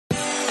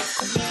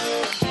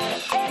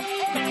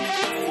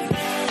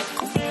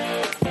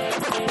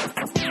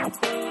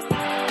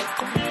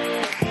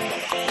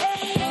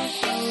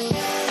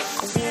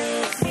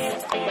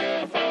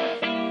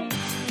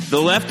The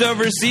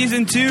Leftovers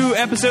Season 2,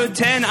 Episode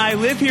 10, I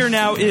Live Here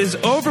Now, is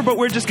over, but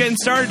we're just getting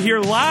started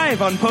here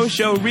live on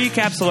post-show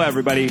recaps. Hello,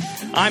 everybody.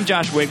 I'm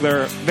Josh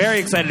Wigler. Very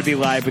excited to be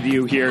live with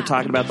you here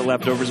talking about The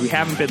Leftovers. We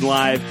haven't been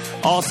live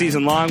all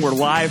season long. We're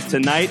live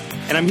tonight,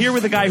 and I'm here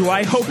with a guy who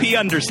I hope he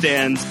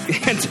understands,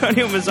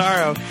 Antonio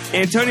Mazzaro.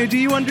 Antonio, do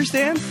you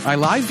understand? I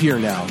live here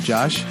now,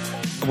 Josh.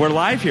 We're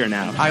live here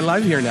now. I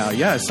live here now,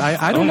 yes.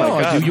 I don't know.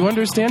 God. Do you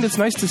understand? It's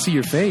nice to see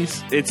your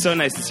face. It's so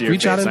nice to see your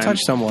Reach face. out and touch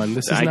someone.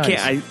 This is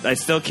nice. I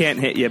still can't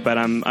hit you, but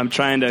I'm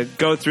trying to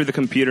go through the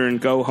computer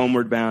and go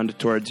homeward bound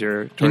towards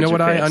your face. You know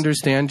what I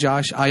understand,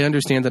 Josh? I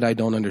understand that I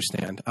don't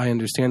understand. I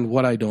understand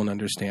what I don't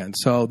understand.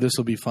 So this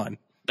will be fun.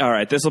 All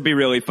right, this will be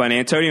really fun.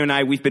 Antonio and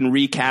I, we've been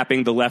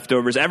recapping The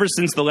Leftovers ever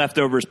since The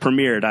Leftovers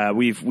premiered.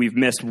 We've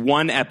missed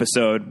one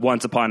episode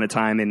once upon a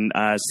time in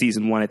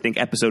season 1, I think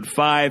episode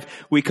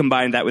 5. We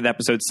combined that with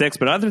episode 6,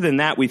 but other than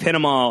that, we've hit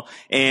them all,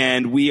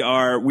 and we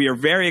are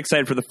very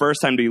excited for the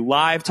first time to be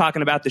live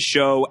talking about the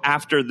show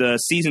after the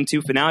season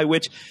 2 finale,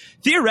 which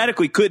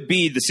theoretically could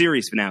be the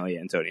series finale,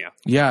 Antonio.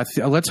 Yeah,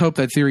 let's hope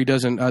that theory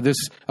doesn't.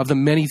 Of the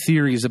many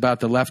theories about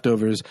The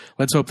Leftovers,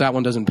 let's hope that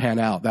one doesn't pan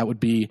out. That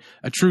would be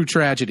a true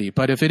tragedy.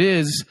 But if it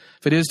is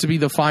to be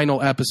the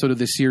final episode of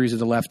this series of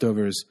The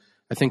Leftovers,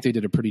 I think they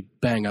did a pretty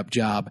bang-up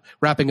job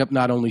wrapping up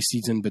not only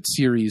season but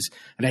series.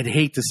 And I'd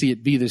hate to see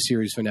it be the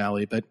series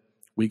finale, but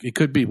it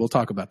could be. We'll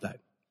talk about that.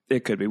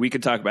 It could be. We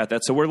could talk about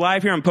that. So we're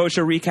live here on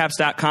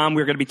postshowrecaps.com.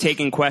 We're going to be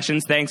taking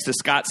questions. Thanks to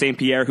Scott St.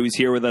 Pierre, who's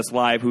here with us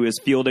live, who is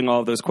fielding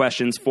all of those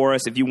questions for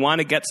us. If you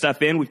want to get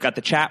stuff in, we've got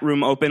the chat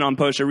room open on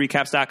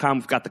postshowrecaps.com.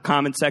 We've got the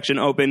comment section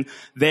open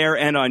there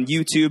and on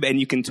YouTube. And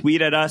you can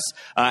tweet at us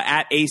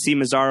at AC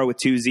Mazzaro with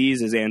 2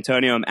 Z's is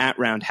Antonio. I'm at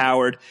Round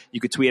Howard.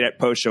 You could tweet at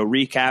postshow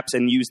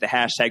and use the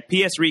hashtag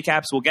PS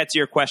Recaps. We'll get to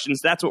your questions.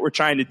 That's what we're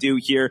trying to do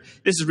here.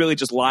 This is really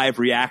just live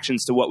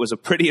reactions to what was a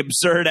pretty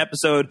absurd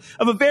episode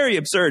of a very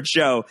absurd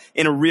show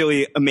in a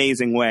really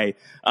amazing way.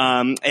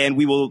 And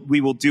we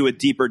will do a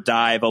deeper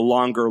dive, a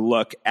longer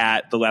look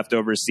at The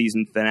Leftovers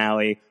season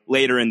finale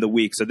later in the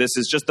week. So this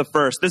is just the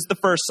first. This is the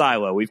first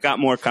silo. We've got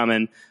more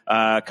coming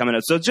up.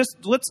 So just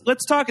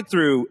let's talk it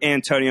through,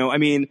 Antonio. I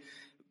mean,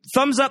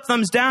 thumbs up,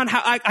 thumbs down.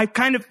 How I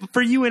kind of,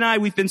 for you and I,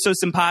 we've been so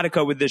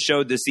simpatico with this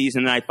show this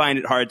season, and I find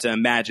it hard to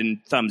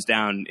imagine thumbs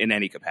down in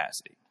any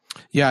capacity.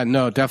 Yeah,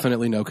 no,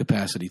 definitely no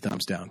capacity.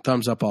 Thumbs down.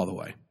 Thumbs up all the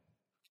way.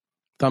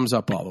 Thumbs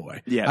up all the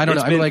way. Yeah, I don't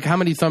know. I mean, like, how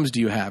many thumbs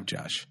do you have,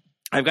 Josh?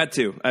 I've got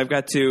 2. I've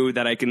got 2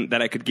 that I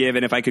could give,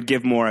 and if I could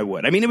give more, I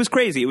would. I mean, it was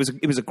crazy. It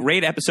was a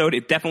great episode.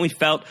 It definitely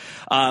felt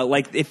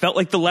like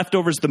The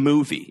Leftovers the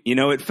movie. You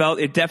know,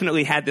 it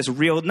definitely had this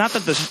real. Not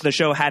that the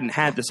show hadn't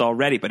had this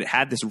already, but it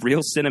had this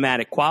real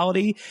cinematic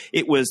quality.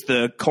 It was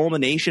the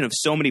culmination of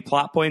so many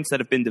plot points that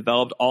have been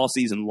developed all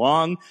season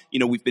long. You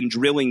know, we've been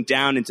drilling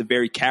down into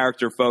very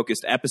character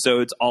focused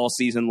episodes all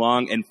season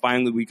long, and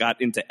finally we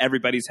got into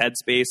everybody's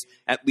headspace,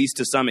 at least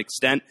to some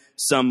extent,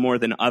 some more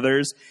than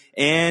others,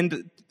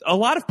 and a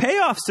lot of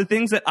payoffs to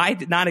things that I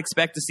did not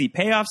expect to see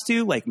payoffs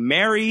to, like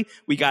Mary.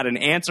 We got an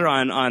answer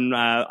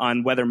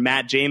on whether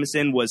Matt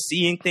Jameson was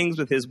seeing things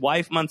with his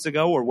wife months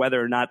ago, or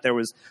whether or not there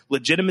was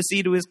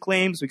legitimacy to his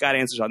claims. We got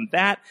answers on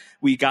that.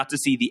 We got to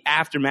see the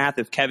aftermath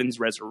of Kevin's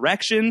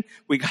resurrection.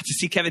 We got to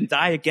see Kevin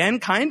die again,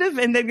 kind of,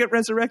 and then get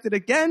resurrected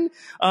again.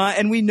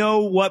 And we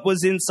know what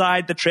was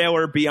inside the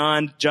trailer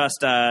beyond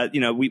just,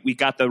 we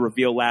got the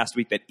reveal last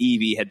week that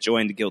Evie had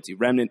joined the Guilty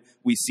Remnant.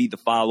 We see the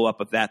follow-up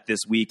of that this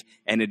week,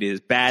 and it is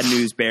bad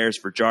news bears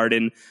for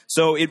Jardin.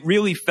 So it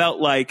really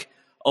felt like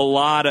a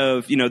lot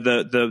of,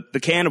 the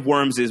can of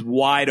worms is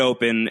wide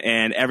open,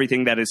 and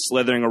everything that is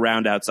slithering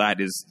around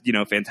outside is,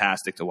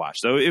 fantastic to watch.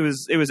 So it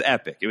was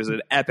epic. It was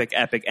an epic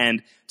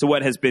end to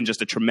what has been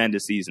just a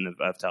tremendous season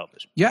of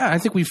television. Yeah, I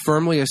think we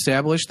firmly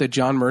established that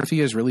John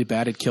Murphy is really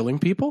bad at killing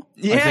people.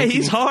 Yeah,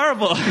 he's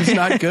horrible. He's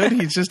not good.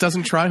 He just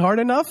doesn't try hard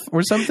enough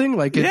or something.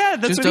 Like it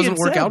just doesn't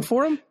work out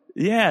for him.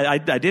 Yeah, I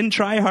didn't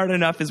try hard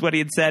enough is what he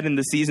had said in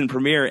the season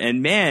premiere.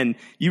 And man,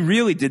 you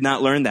really did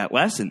not learn that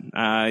lesson.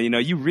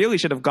 You really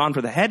should have gone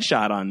for the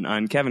headshot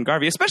on Kevin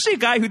Garvey, especially a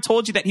guy who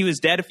told you that he was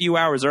dead a few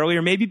hours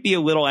earlier. Maybe be a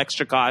little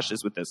extra cautious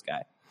with this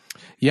guy.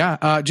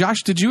 Yeah.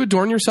 Josh, did you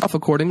adorn yourself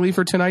accordingly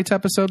for tonight's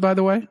episode, by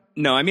the way?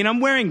 No, I mean,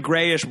 I'm wearing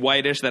grayish,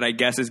 whitish that I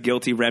guess is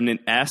Guilty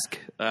Remnant-esque,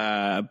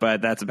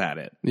 but that's about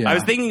it. Yeah. I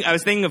was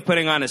thinking of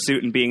putting on a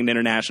suit and being an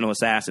international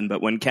assassin,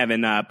 but when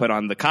Kevin put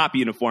on the cop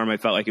uniform, I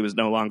felt like it was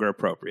no longer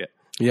appropriate.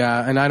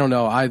 Yeah, and I don't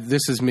know.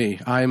 This is me.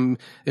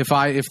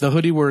 If the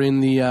hoodie were in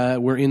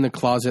the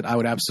closet, I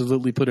would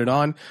absolutely put it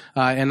on,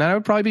 and I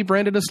would probably be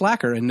branded a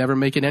slacker and never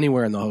make it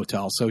anywhere in the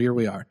hotel. So here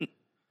we are.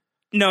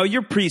 No,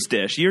 you're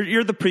priestish.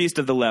 You're the priest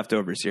of The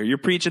Leftovers here. You're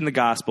preaching the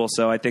gospel,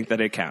 so I think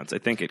that it counts. I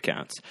think it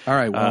counts. All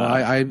right. Well,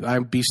 I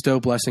bestow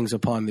blessings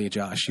upon thee,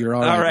 Josh. You're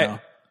all right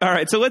now. All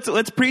right, so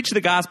let's preach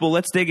the gospel.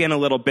 Let's dig in a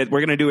little bit.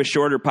 We're going to do a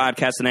shorter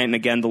podcast tonight, and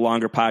again, the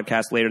longer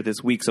podcast later this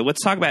week. So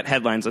let's talk about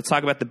headlines. Let's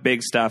talk about the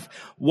big stuff.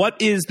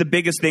 What is the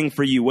biggest thing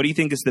for you? What do you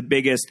think is the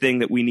biggest thing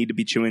that we need to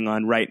be chewing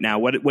on right now?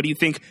 What do you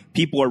think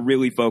people are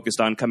really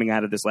focused on coming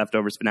out of this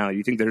Leftovers finale? Do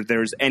you think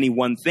there's any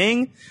one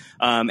thing,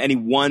 any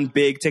one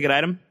big ticket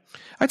item?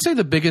 I'd say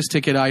the biggest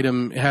ticket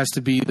item has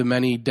to be the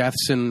many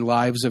deaths and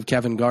lives of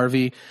Kevin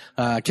Garvey.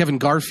 Kevin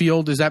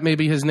Garfield, is that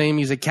maybe his name?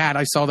 He's a cat.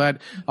 I saw that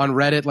on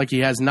Reddit. Like, he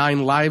has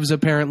 9 lives,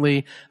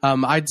 apparently.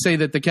 I'd say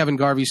that the Kevin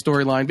Garvey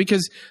storyline,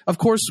 because, of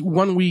course,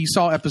 when we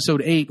saw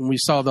episode 8 and we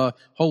saw the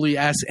holy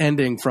S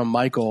ending from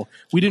Michael,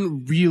 we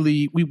didn't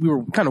really, we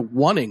were kind of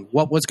wanting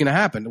what was going to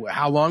happen.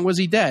 How long was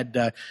he dead?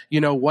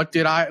 What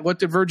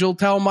did Virgil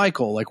tell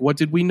Michael? Like, what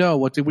did we know?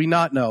 What did we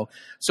not know?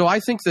 So I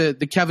think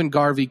the Kevin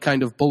Garvey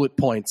kind of bullet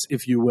points,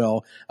 if you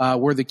will,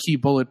 were the key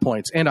bullet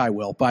points, and I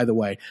will, by the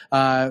way,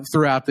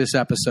 throughout this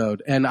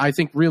episode. And I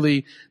think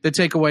really the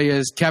takeaway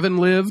is Kevin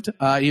lived.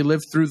 He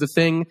lived through the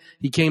thing.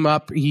 He came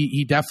up.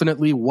 He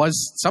definitely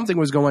something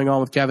was going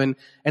on with Kevin.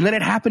 And then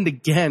it happened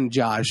again,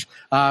 Josh,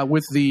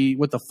 with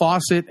the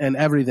faucet and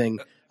everything.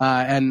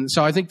 And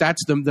so I think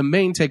that's the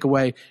main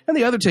takeaway. And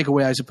the other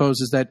takeaway, I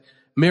suppose, is that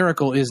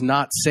Miracle is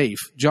not safe.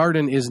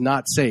 Jarden is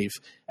not safe.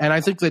 And I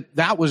think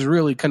that was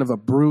really kind of a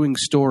brewing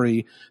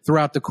story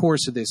throughout the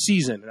course of this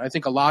season. And I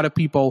think a lot of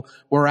people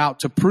were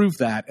out to prove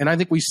that. And I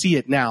think we see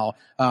it now,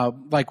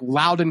 like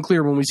loud and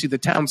clear when we see the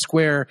town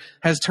square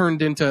has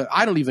turned into,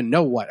 I don't even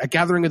know what, a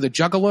gathering of the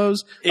Juggalos?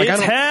 Like,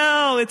 it's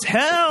hell! It's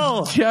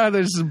hell! Yeah,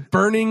 there's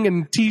burning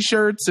and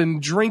T-shirts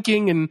and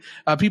drinking and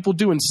people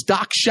doing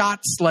stock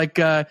shots. Like,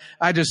 I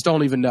just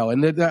don't even know.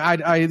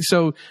 And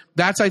so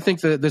that's, I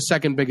think, the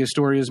second biggest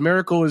story is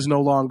Miracle is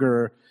no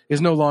longer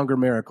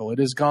Miracle. It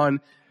has gone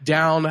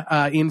down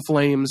in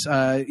flames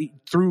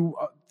through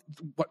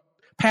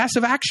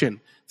passive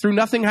action, through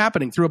nothing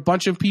happening, through a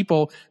bunch of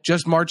people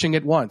just marching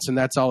at once, and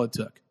that's all it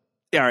took.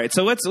 All right,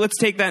 so let's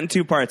take that in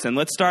two parts, and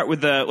let's start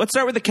with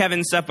the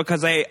Kevin stuff,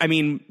 because I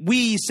mean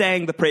we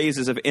sang the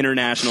praises of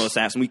International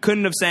Assassin. We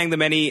couldn't have sang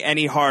them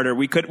any harder.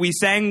 We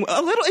sang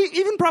a little,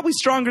 even probably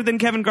stronger than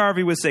Kevin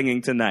Garvey was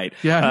singing tonight.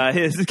 Yeah,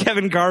 his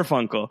Kevin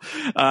Garfunkel.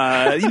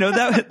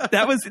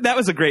 That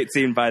was a great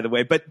scene, by the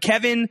way. But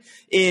Kevin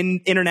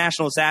in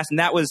International Assassin,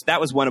 that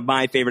was one of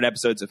my favorite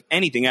episodes of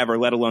anything ever,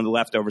 let alone The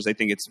Leftovers. I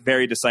think it's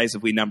very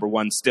decisively number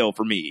one still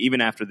for me,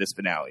 even after this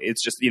finale.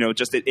 It's just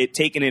it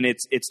taken in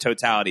its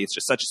totality. It's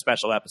just such a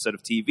special episode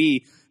of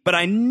TV, but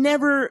I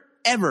never,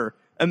 ever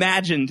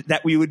imagined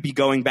that we would be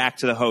going back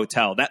to the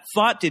hotel. That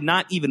thought did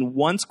not even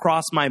once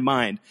cross my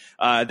mind,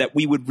 that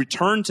we would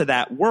return to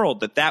that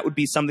world, that would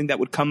be something that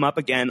would come up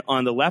again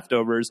on The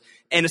Leftovers,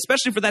 and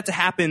especially for that to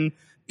happen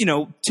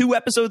 2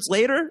 episodes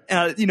later,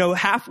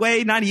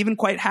 halfway, not even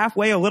quite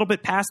halfway, a little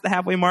bit past the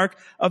halfway mark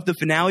of the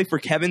finale, for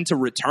Kevin to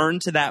return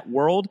to that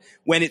world.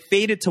 When it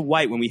faded to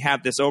white, when we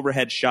have this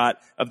overhead shot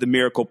of the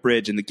Miracle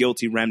Bridge and the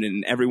guilty remnant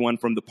and everyone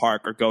from the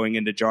park are going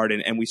into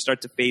Jarden, and we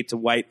start to fade to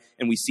white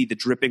and we see the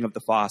dripping of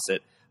the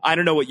faucet. I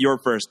don't know what your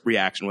first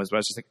reaction was, but I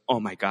was just like, oh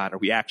my God, are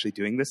we actually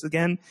doing this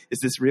again? Is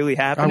this really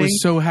happening? I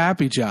was so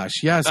happy,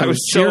 Josh. Yes, I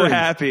was so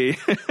happy.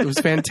 It was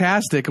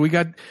fantastic. We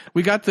got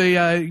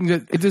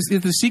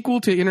the sequel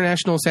to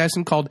International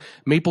Assassin called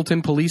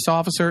Mapleton Police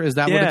Officer. Is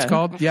that what it's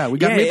called? Yeah, we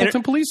got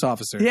Mapleton Police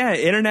Officer. Yeah,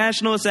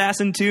 International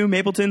Assassin 2,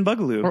 Mapleton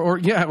Boogaloo.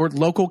 Or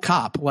Local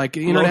Cop, like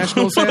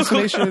International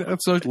Assassination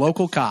episode,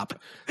 Local Cop.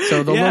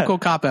 So the Local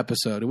Cop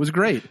episode. It was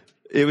great.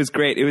 It was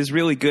great. It was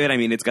really good. I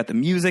mean, it's got the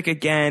music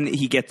again.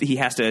 He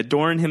has to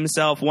adorn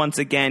himself once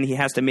again. He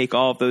has to make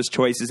all of those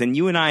choices. And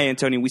you and I,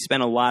 Antonio, we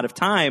spent a lot of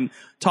time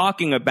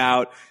talking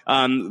about,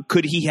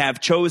 could he have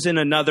chosen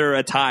another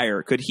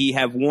attire? Could he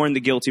have worn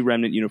the Guilty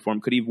Remnant uniform?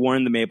 Could he have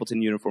worn the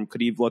Mapleton uniform?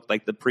 Could he have looked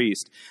like the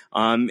priest?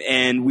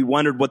 And we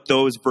wondered what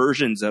those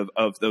versions of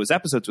those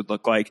episodes would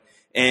look like.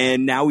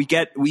 And now we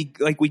get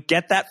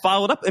that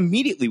followed up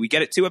immediately. We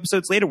get it 2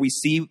 episodes later. We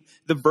see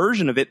the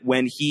version of it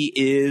when he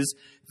is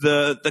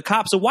the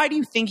cop. So why do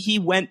you think he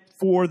went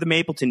for the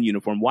Mapleton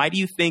uniform? Why do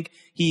you think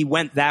he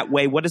went that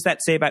way? What does that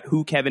say about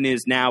who Kevin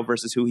is now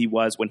versus who he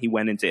was when he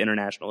went into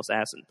International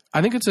Assassin?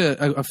 I think it's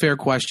a fair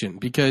question,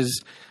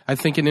 because I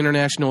think in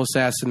International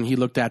Assassin, he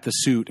looked at the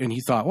suit and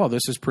he thought, well,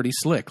 this is pretty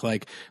slick.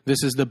 Like,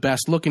 this is the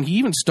best look. And he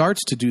even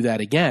starts to do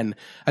that again,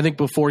 I think,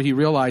 before he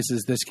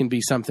realizes this can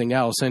be something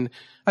else. And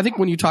I think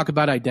when you talk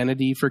about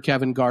identity for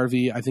Kevin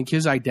Garvey, I think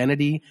his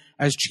identity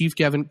as Chief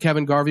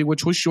Kevin Garvey,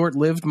 which was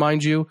short-lived,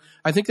 mind you,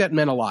 I think that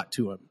meant a lot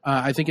to him.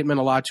 I think it meant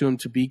a lot to him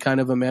to be kind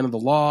of a man of the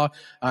law,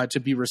 to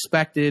be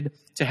respected,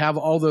 to have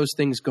all those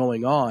things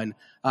going on,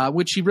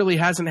 which he really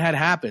hasn't had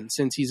happen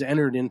since he's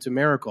entered into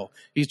Miracle.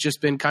 He's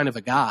just been kind of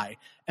a guy.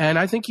 And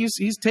I think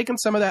he's taken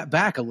some of that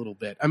back a little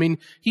bit. I mean,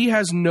 he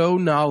has no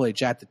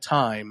knowledge at the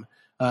time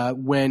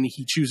when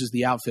he chooses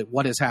the outfit,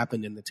 what has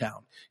happened in the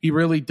town. He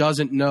really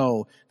doesn't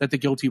know that the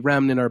guilty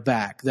remnant are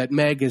back, that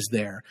Meg is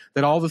there,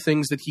 that all the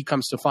things that he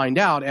comes to find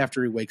out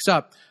after he wakes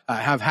up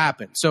have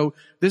happened. So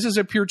this is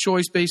a pure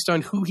choice based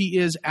on who he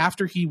is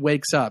after he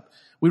wakes up.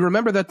 We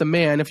remember that the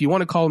man, if you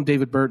want to call him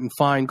David Burton,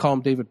 fine, call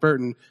him David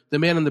Burton. The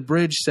man on the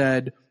bridge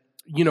said,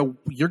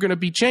 you're going to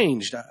be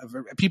changed.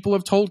 People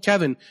have told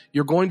Kevin,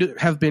 you're going to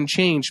have been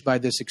changed by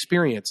this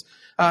experience.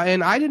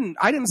 And I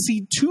didn't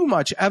see too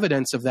much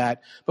evidence of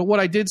that. But what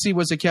I did see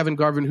was a Kevin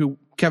Garvey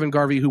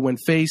who, when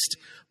faced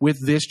with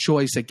this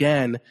choice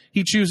again,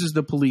 he chooses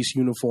the police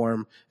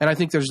uniform. And I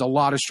think there's a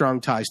lot of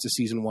strong ties to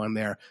season 1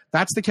 there.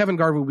 That's the Kevin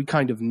Garvey we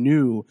kind of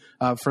knew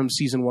from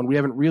season 1. We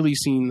haven't really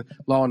seen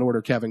Law and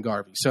Order Kevin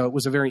Garvey. So it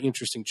was a very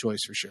interesting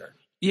choice for sure.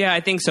 Yeah,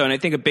 I think so. And I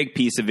think a big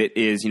piece of it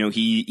is,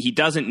 he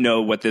doesn't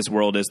know what this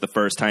world is the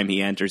first time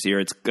he enters here.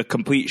 It's a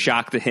complete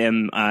shock to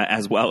him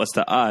as well as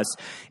to us.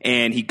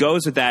 And he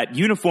goes with that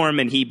uniform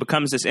and he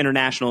becomes this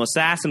international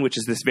assassin, which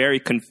is this very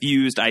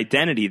confused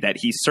identity that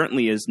he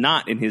certainly is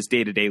not in his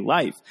day-to-day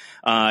life.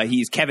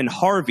 He's Kevin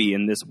Harvey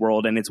in this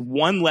world, and it's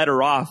one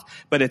letter off,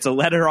 but it's a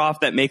letter off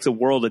that makes a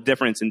world of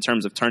difference in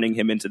terms of turning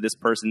him into this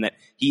person that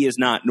he is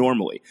not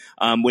normally.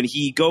 When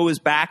he goes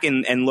back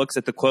and looks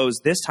at the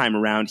clothes this time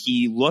around,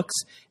 he looks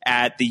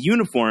at the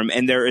uniform,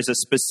 and there is a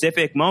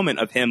specific moment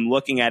of him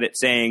looking at it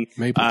saying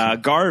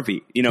Garvey.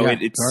 Garvey.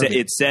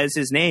 It says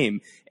his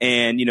name,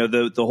 and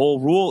the whole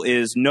rule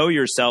is know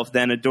yourself,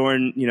 then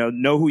adorn.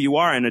 Know who you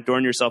are and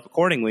adorn yourself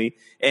accordingly.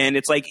 And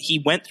it's like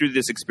he went through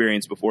this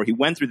experience before. He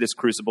went through this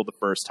crucible the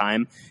first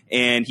time,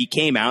 and he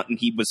came out and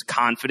he was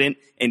confident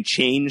and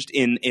changed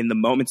in the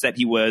moments that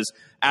he was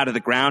out of the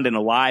ground and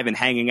alive and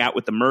hanging out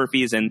with the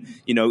Murphys. And,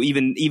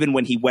 even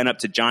when he went up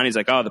to John, he's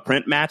like, oh, the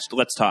print matched,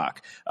 let's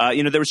talk.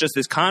 There was just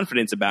this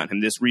confidence about him,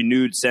 this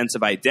renewed sense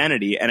of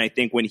identity. And I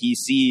think when he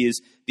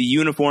sees the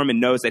uniform and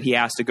knows that he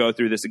has to go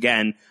through this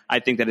again, I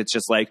think that it's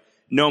just like,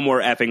 no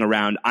more effing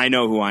around. I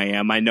know who I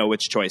am. I know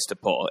which choice to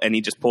pull. And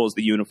he just pulls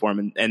the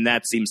uniform. And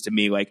that seems to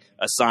me like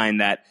a sign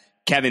that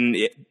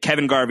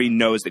Kevin Garvey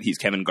knows that he's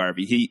Kevin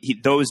Garvey.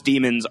 Those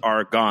demons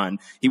are gone.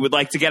 He would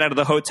like to get out of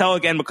the hotel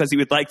again because he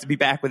would like to be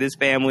back with his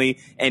family,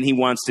 and he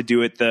wants to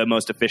do it the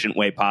most efficient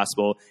way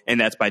possible, and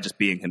that's by just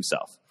being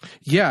himself.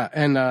 Yeah,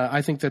 and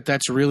I think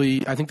that's a really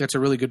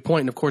good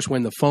point. And of course,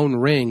 when the phone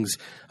rings,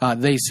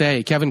 they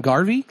say Kevin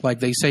Garvey,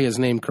 like they say his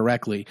name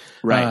correctly.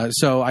 Right.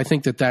 So I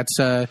think that's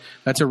a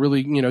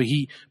really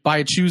he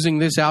by choosing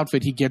this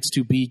outfit, he gets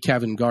to be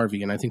Kevin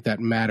Garvey, and I think that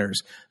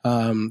matters.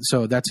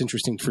 So that's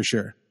interesting for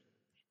sure.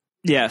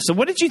 Yeah. So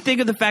what did you think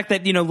of the fact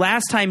that,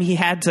 last time he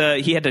had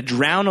to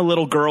drown a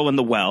little girl in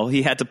the well.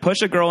 He had to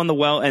push a girl in the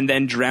well and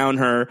then drown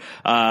her,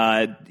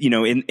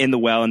 in the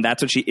well. And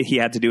that's what he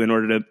had to do in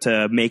order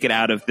to make it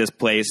out of this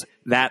place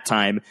that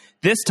time.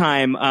 This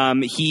time,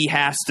 he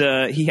has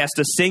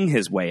to sing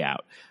his way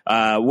out.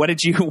 What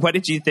did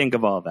you think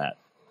of all that?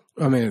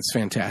 I mean, it's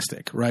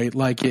fantastic, right?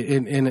 Like,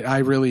 and I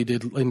really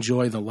did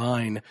enjoy the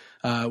line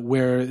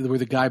where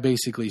the guy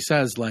basically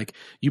says, like,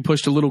 you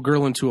pushed a little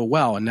girl into a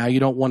well, and now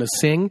you don't want to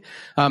sing.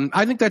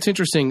 I think that's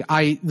interesting.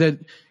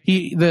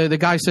 The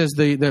guy says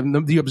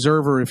the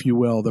observer, if you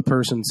will, the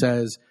person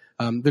says,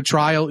 the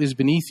trial is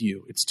beneath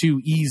you. It's too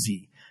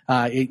easy.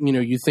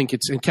 You think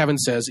it's, and Kevin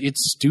says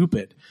it's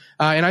stupid.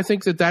 And I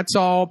think that's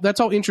all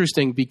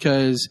interesting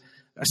because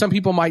some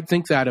people might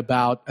think that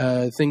about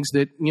things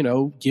that,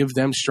 give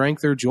them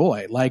strength or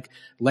joy, like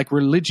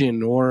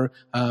religion, or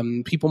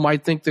people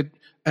might think that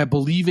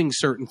believing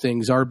certain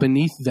things are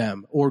beneath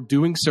them, or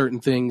doing certain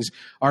things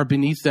are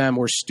beneath them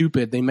or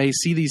stupid. They may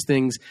see these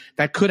things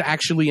that could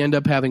actually end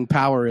up having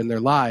power in their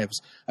lives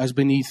as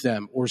beneath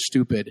them or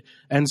stupid.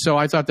 And so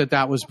I thought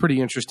that was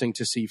pretty interesting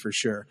to see for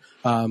sure.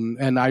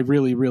 And I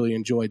really, really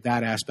enjoyed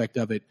that aspect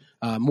of it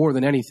more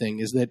than anything,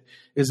 is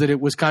that it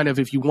was kind of,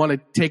 if you want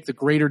to take the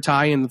greater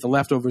tie-in that The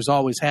Leftovers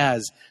always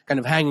has, kind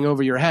of hanging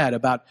over your head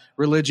about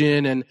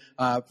religion and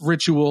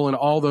ritual and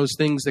all those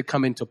things that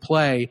come into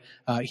play.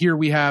 Here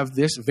we have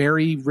this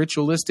very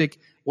ritualistic,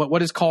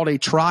 what is called a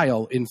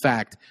trial, in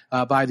fact,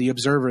 by the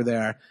observer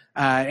there.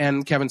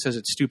 And Kevin says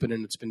it's stupid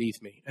and it's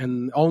beneath me.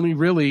 And only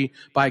really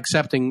by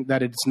accepting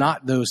that it's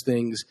not those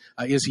things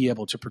is he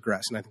able to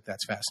progress. And I think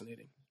that's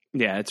fascinating.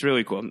 Yeah, it's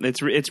really cool.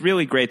 It's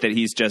really great that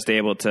he's just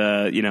able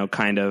to,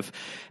 kind of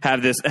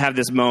have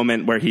this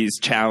moment where he's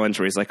challenged,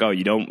 where he's like, oh,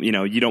 you don't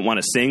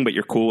want to sing, but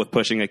you're cool with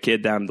pushing a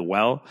kid down the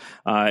well.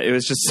 It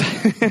was just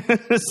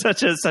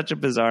such a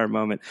bizarre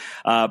moment.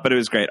 But it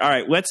was great. All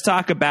right, let's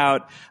talk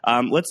about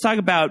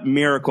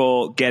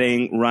Miracle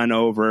getting run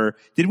over.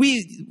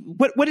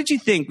 What did you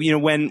think,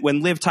 when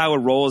Liv Tyler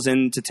rolls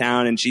into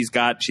town and she's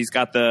got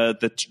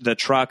the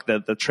truck,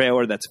 the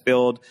trailer that's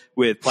filled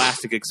with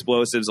plastic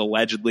explosives,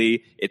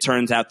 allegedly. It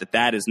turns out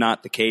that is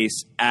not the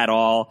case at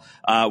all.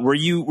 Were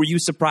you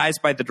surprised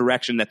by the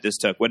direction that this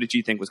took? What did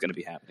you think was going to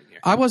be happening here?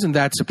 I wasn't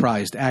that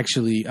surprised,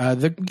 actually.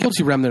 The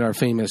Guilty Remnant are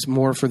famous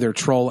more for their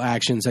troll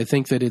actions. I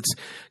think that it's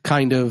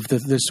kind of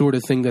the sort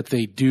of thing that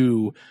they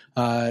do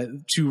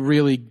to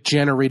really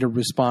generate a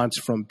response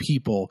from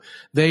people.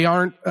 They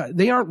aren't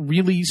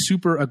really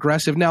super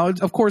aggressive. Now,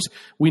 of course,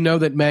 we know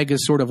that Meg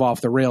is sort of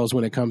off the rails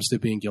when it comes to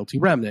being Guilty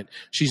Remnant.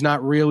 She's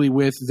not really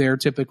with their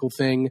typical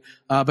thing,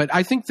 but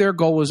I think their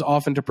goal is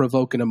often to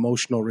provoke an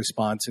emotional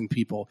response in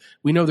people.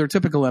 We know their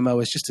typical MO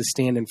is just to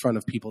stand in front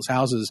of people's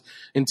houses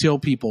until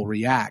people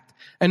react.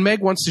 And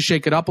Meg wants to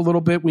shake it up a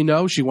little bit. We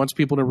know she wants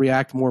people to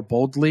react more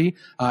boldly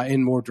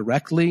and more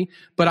directly.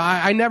 But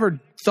I never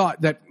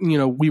thought that,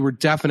 we were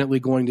definitely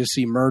going to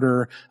see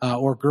murder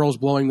or girls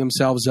blowing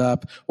themselves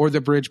up or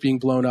the bridge being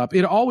blown up.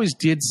 It always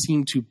did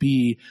seem to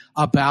be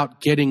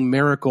about getting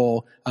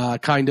Miracle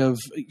kind of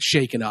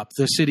shaken up,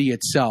 the city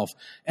itself,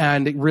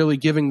 and really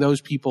giving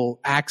those people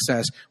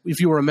access. If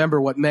you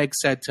remember what Meg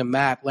said to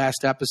Matt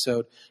last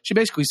episode, she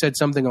basically said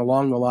something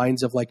along the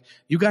lines of like,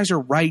 you guys are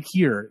right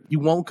here. You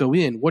won't go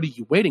in. What are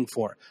you waiting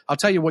for? I'll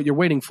tell you what you're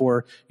waiting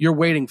for. You're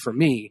waiting for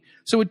me.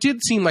 So it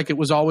did seem like it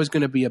was always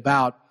going to be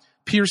about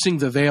piercing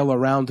the veil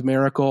around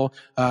Miracle.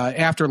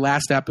 After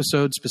last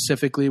episode,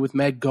 specifically with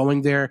Meg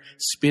going there,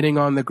 spitting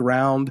on the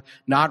ground,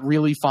 not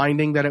really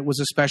finding that it was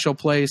a special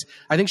place.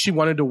 I think she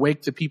wanted to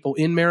wake the people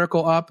in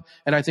Miracle up,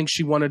 and I think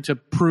she wanted to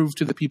prove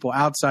to the people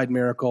outside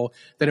Miracle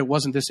that it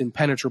wasn't this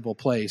impenetrable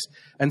place.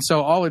 And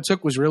so all it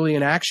took was really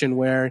an action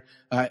where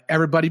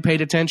everybody paid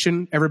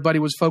attention, everybody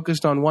was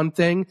focused on one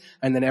thing,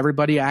 and then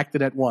everybody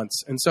acted at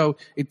once. And so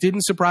it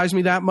didn't surprise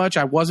me that much.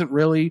 I wasn't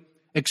really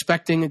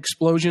expecting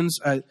explosions.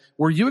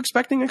 Were you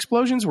expecting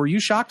explosions? Were you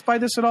shocked by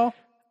this at all?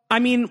 I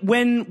mean,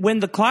 when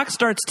the clock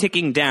starts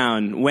ticking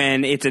down,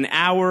 when it's an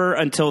hour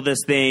until this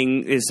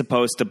thing is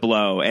supposed to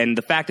blow, and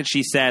the fact that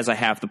she says, I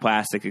have the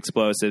plastic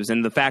explosives,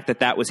 and the fact that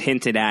that was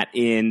hinted at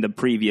in the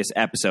previous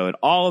episode,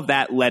 all of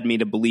that led me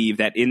to believe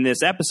that in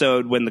this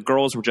episode, when the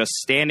girls were just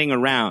standing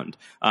around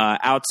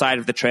outside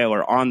of the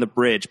trailer on the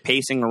bridge,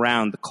 pacing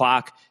around, the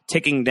clock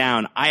ticking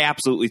down, I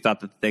absolutely thought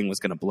that the thing was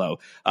going to blow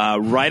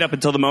right up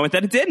until the moment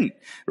that it didn't.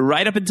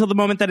 Right up until the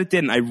moment that it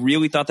didn't. I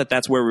really thought that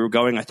that's where we were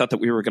going. I thought that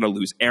we were going to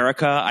lose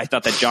Erica. I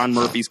thought that John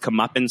Murphy's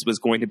comeuppance was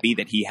going to be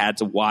that he had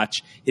to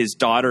watch his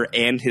daughter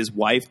and his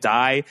wife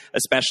die,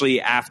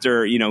 especially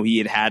after,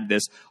 he had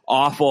this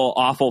awful,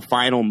 awful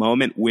final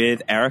moment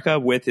with Erica,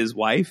 with his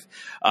wife.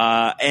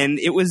 And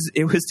it was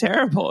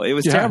terrible. It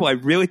was terrible. I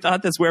really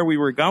thought that's where we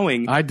were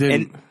going. I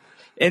didn't.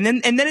 And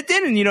then it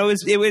didn't,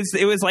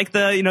 it was like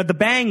the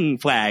bang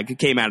flag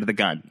came out of the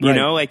gun,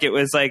 right. It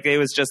was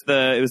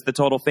the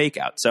total fake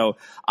out. So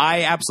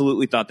I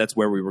absolutely thought that's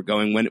where we were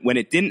going when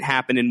it didn't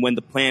happen. And when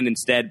the plan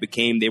instead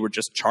became, they were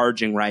just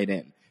charging right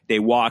in. They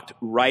walked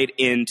right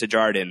into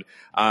Jarden.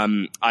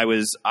 I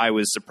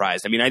was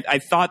surprised. I mean, I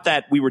thought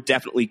that we were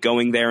definitely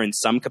going there in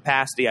some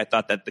capacity. I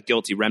thought that the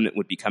Guilty Remnant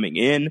would be coming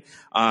in,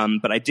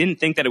 but I didn't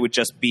think that it would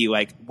just be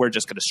like, we're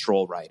just going to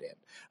stroll right in.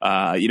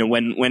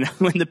 When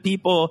the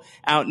people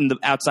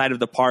outside of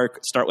the park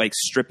start like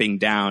stripping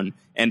down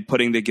and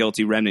putting the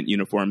Guilty Remnant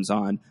uniforms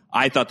on,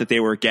 I thought that they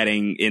were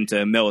getting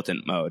into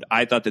militant mode.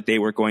 I thought that they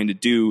were going to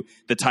do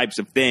the types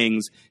of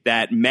things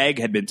that Meg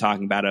had been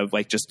talking about, of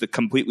like just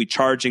completely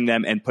charging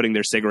them and putting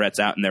their cigarettes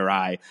out in their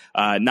eye.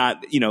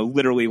 Not,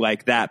 literally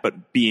like that,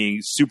 but being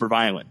super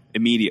violent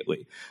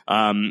immediately.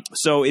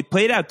 So it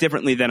played out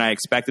differently than I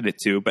expected it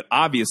to, but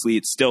obviously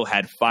it still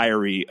had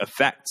fiery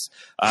effects.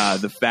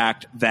 The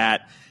fact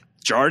that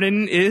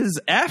Jarden is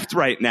effed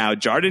right now.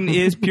 Jarden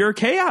is pure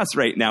chaos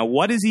right now.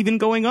 What is even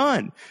going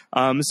on?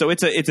 So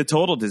it's a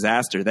total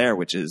disaster there,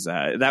 which is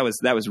that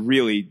was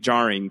really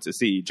jarring to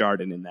see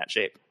Jarden in that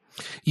shape.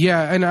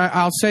 Yeah, and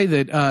I'll say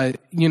that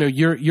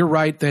you're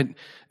right that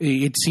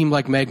it seemed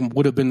like Meg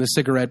would have been the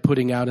cigarette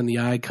putting out in the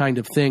eye kind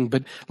of thing.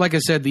 But like I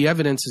said, the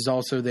evidence is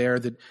also there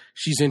that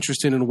she's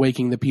interested in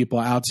waking the people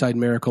outside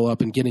Miracle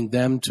up and getting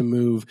them to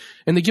move.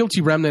 And the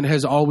Guilty Remnant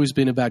has always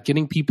been about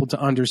getting people to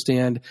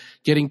understand,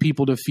 getting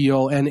people to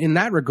feel. And in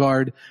that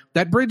regard,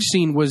 that bridge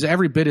scene was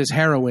every bit as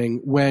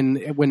harrowing when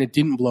it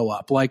didn't blow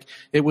up. Like,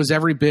 it was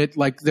every bit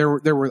like there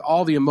were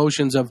all the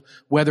emotions of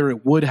whether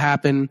it would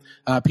happen.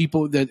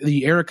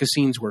 The Erica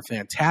scenes were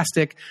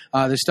fantastic.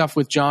 The stuff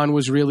with John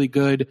was really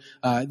good.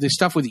 The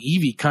stuff with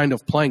Evie kind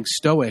of playing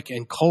stoic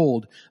and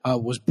cold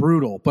was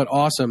brutal but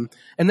awesome.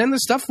 And then the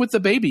stuff with the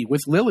baby,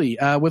 with Lily,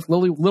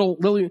 Lily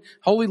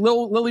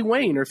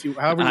Wayne, or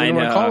however you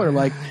want to call her,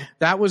 like,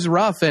 that was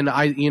rough. And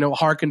I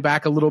harken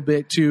back a little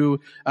bit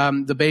to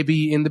the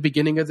baby in the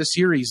beginning of the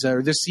series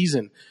or this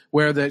season,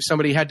 where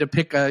somebody had to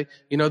pick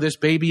this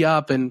baby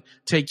up and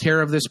take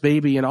care of this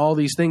baby and all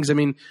these things. I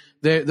mean,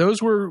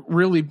 those were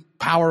really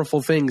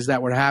powerful things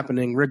that were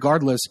happening,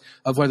 regardless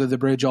of whether the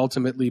bridge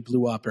ultimately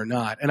blew up or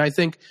not. And I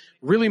think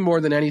really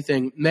more than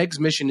anything, Meg's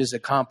mission is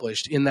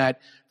accomplished in that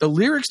the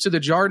lyrics to the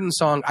Jarden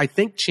song, I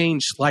think,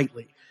 changed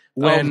slightly.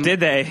 Did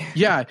they?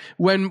 Yeah.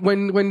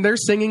 When they're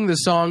singing the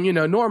song,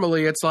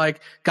 normally it's like,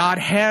 God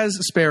has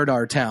spared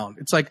our town.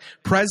 It's like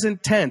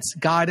present tense.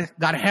 God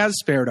has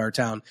spared our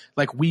town.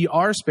 Like we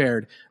are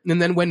spared.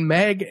 And then when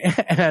Meg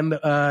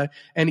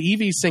and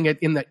Evie sing it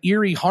in the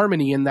eerie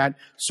harmony in that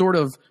sort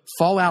of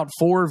Fallout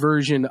 4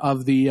 version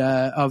of the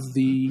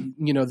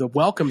the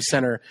Welcome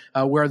Center,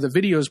 where the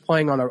video is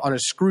playing on a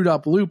screwed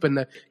up loop and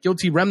the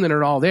guilty remnant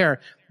are all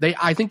there.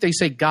 I think they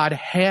say God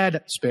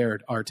had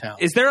spared our town.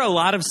 Is there a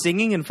lot of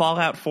singing in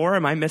Fallout 4?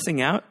 Am I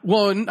missing out?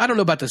 Well, I don't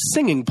know about the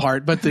singing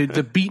part, but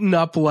the beaten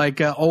up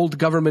old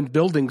government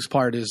buildings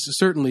part is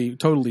certainly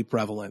totally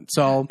prevalent.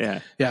 So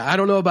yeah, I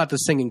don't know about the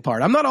singing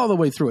part. I'm not all the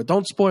way through it.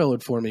 Don't spoil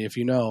it for me if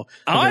you know.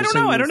 Oh, I don't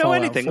know. I don't know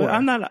anything.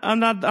 I'm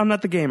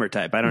not the gamer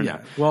type. I don't know.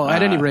 Well,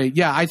 at any rate,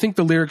 yeah, I think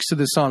the lyrics to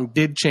the song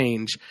did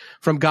change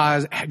from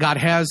God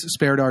has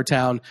spared our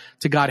town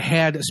to God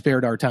had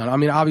spared our town. I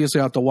mean, obviously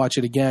I'll have to watch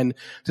it again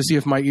to see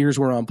if my ears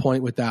were on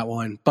point with that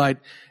one. But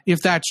if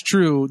that's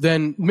true,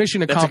 then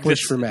mission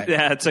accomplished for Meg.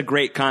 Yeah, it's a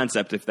great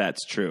concept if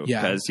that's true.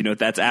 Because,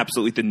 that's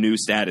absolutely the new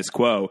status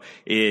quo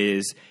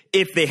is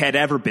if they had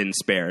ever been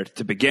spared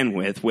to begin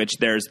with, which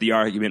there's the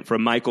argument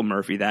from Michael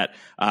Murphy that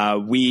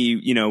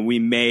we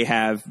may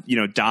have,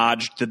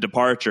 dodged the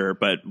departure,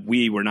 but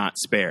we were not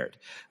spared.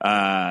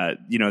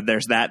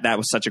 There's that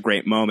was such a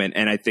great moment.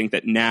 And I think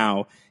that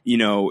now,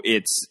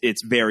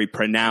 it's very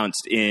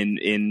pronounced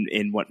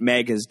in what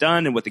Meg has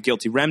done and what the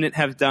Guilty Remnant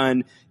have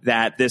done,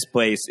 that this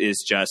place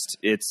is just,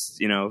 it's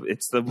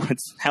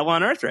hell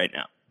on earth right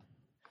now.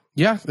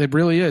 Yeah, it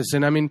really is.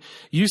 And I mean,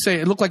 you say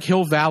it looked like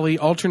Hill Valley,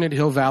 alternate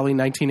Hill Valley,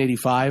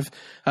 1985.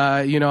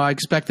 I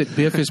expect that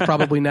Biff is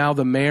probably now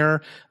the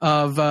mayor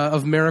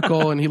of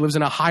Miracle, and he lives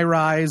in a high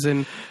rise,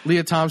 and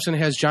Leah Thompson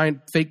has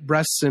giant fake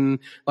breasts, and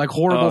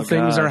horrible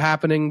things are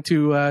happening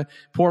to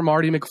poor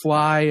Marty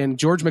McFly and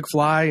George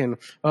McFly,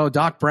 and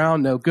Doc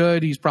Brown, no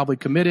good. He's probably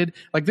committed.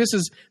 This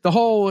is the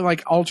whole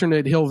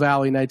alternate Hill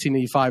Valley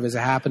 1985 is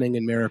happening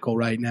in Miracle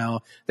right now.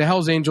 The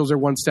Hells Angels are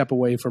one step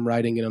away from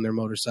riding it on their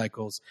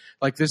motorcycles.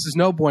 This is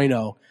no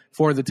bueno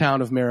for the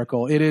town of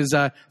Miracle. It is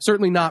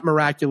certainly not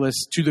miraculous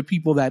to the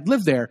people that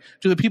live there.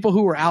 To the people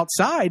who are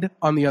outside,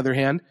 on the other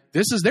hand,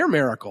 this is their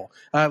miracle.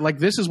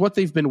 This is what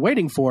they've been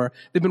waiting for.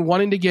 They've been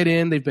wanting to get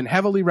in. They've been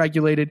heavily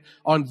regulated.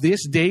 On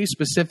this day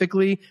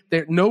specifically,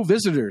 there no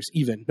visitors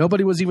even.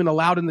 Nobody was even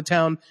allowed in the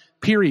town,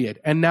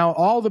 period. And now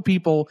all the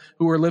people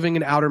who are living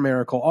in Outer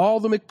Miracle, all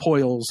the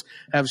McPoyles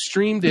have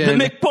streamed in.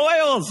 The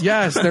McPoyles!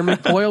 Yes, they're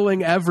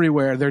McPoiling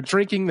everywhere. They're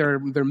drinking their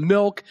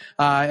milk,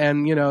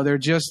 and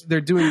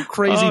they're doing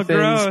crazy things.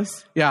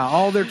 Gross. Yeah,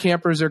 all their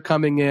campers are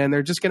coming in.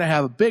 They're just going to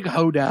have a big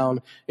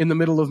hoedown in the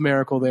middle of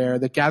Miracle there.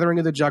 The Gathering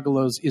of the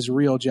Juggalos is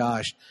real,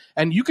 Josh.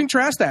 And you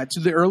contrast that to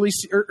the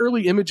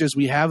early images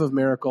we have of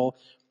Miracle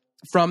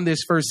from this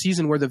first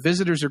season, where the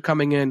visitors are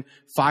coming in,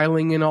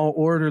 filing in all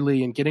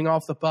orderly and getting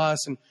off the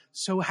bus and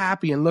so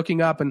happy and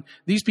looking up. And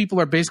these people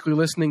are basically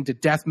listening to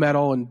death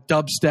metal and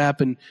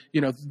dubstep and,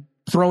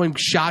 throwing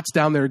shots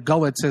down their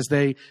gullets as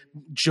they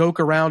joke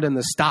around in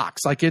the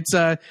stocks.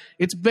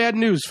 It's bad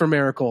news for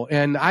Miracle.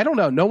 And I don't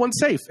know. No one's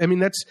safe. I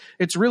mean,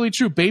 it's really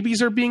true.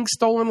 Babies are being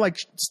stolen.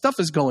 Stuff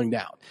is going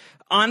down.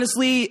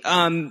 Honestly,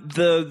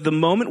 the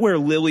moment where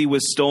Lily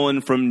was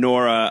stolen from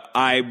Nora,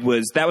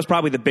 that was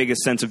probably the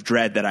biggest sense of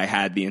dread that I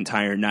had the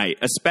entire night,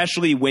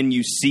 especially when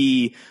you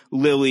see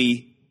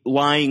Lily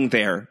lying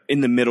there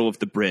in the middle of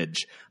the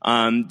bridge.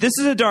 This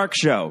is a dark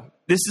show.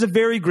 This is a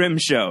very grim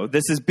show.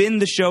 This has been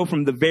the show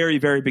from the very,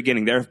 very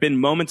beginning. There have been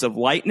moments of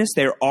lightness.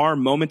 There are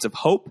moments of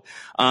hope.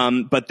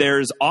 But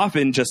there's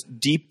often just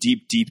deep,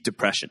 deep, deep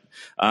depression,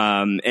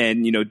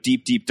 and,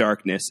 deep, deep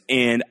darkness.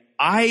 And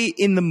I,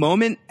 in the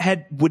moment,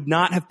 would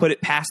not have put it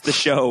past the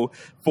show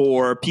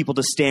for people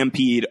to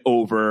stampede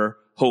over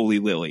Holy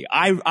Lily.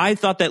 I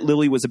thought that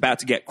Lily was about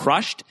to get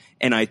crushed,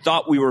 and I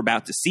thought we were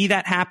about to see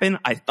that happen.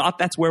 I thought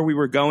that's where we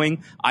were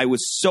going. I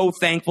was so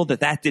thankful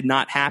that did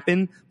not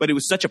happen, but it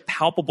was such a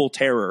palpable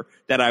terror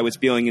that I was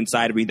feeling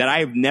inside of me that I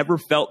have never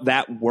felt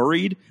that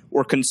worried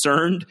or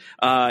concerned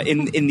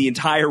in the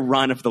entire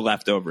run of The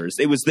Leftovers.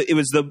 It was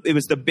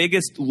the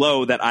biggest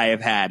low that I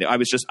have had. I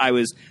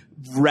was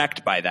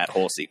wrecked by that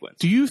whole sequence.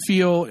 Do you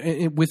feel,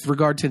 with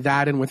regard to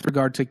that and with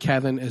regard to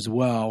Kevin as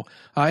well,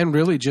 and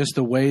really just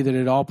the way that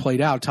it all played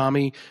out,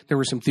 Tommy, there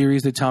were some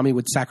theories that Tommy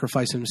would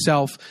sacrifice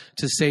himself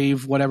to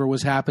save whatever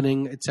was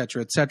happening, et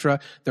cetera, et cetera.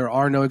 There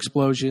are no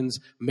explosions.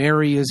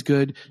 Mary is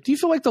good. Do you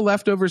feel like The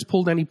Leftovers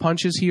pulled any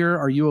punches here?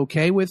 Are you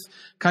okay with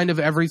kind of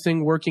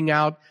everything working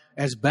out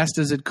as best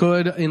as it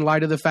could in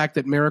light of the fact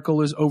that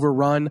Miracle is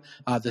overrun?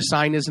 The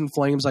sign is in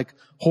flames.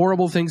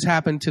 Horrible things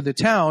happen to the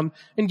town.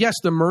 And yes,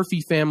 the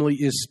Murphy family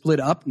is split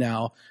up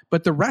now.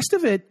 But the rest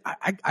of it,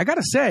 I got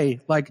to say,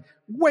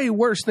 way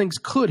worse things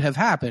could have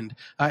happened,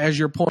 as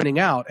you're pointing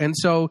out. And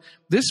so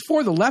this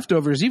For The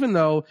Leftovers, even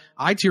though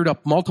I teared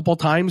up multiple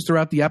times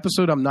throughout the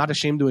episode, I'm not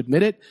ashamed to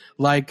admit it.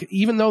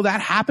 Even though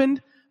that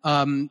happened,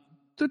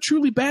 the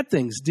truly bad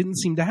things didn't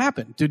seem to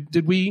happen.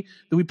 Did we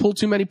pull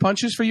too many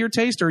punches for your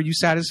taste, or are you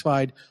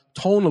satisfied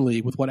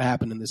tonally with what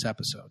happened in this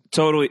episode.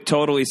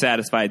 Totally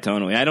satisfied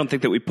tonally. I don't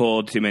think that we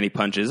pulled too many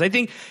punches. I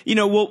think,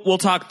 we'll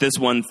talk this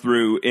one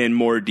through in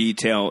more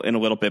detail in a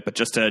little bit, but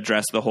just to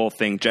address the whole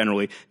thing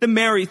generally, the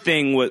Mary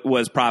thing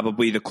was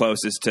probably the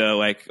closest to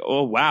like,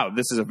 oh wow,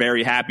 this is a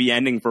very happy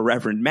ending for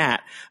Reverend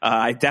Matt.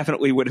 I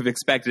definitely would have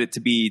expected it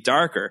to be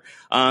darker.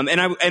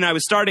 And I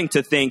was starting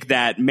to think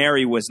that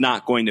Mary was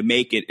not going to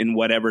make it in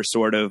whatever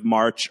sort of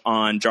march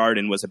on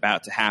Jarden was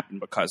about to happen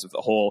because of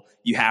the whole,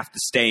 you have to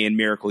stay in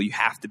Miracle, you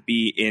have to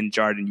be in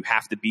Jarden, you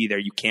have to be there,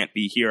 you can't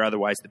be here,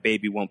 otherwise the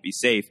baby won't be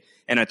safe.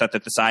 And I thought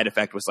that the side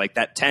effect was like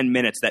that 10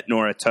 minutes that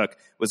Nora took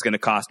was going to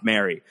cost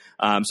Mary.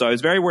 So I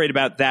was very worried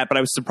about that, but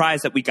I was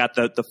surprised that we got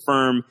the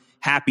firm,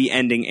 happy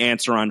ending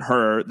answer on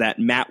her, that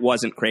Matt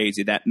wasn't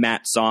crazy, that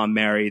Matt saw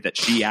Mary, that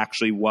she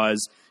actually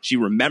was. She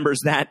remembers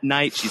that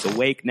night. She's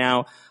awake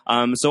now.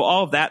 So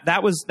all of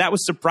that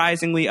was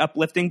surprisingly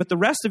uplifting. But the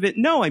rest of it,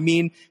 no. I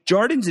mean,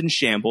 Jarden's in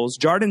shambles.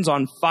 Jarden's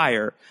on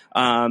fire.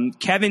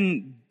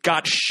 Kevin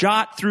got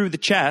shot through the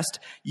chest.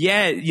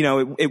 Yeah,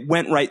 it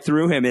went right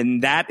through him,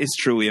 and that is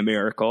truly a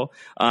miracle.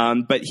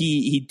 But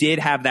he did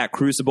have that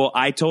crucible.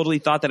 I totally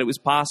thought that it was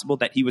possible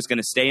that he was going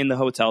to stay in the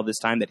hotel this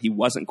time, that he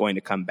wasn't going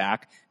to come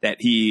back, that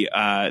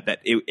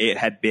it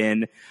had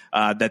been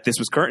that this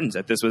was curtains,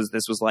 that this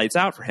was lights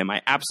out for him.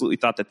 I absolutely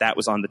thought that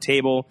was on the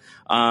table.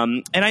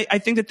 And I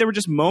think that there were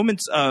just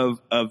moments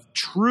of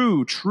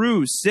true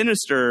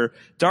sinister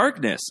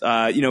darkness.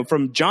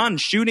 From John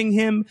shooting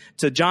him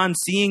to John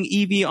seeing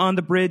Evie on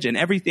the bridge and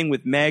everything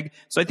with Meg.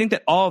 So I think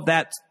that all of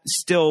that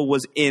still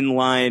was in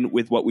line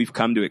with what we've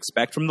come to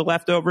expect from The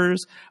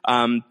Leftovers.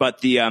 But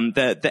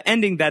the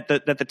ending that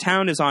the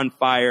town is on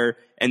fire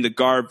and the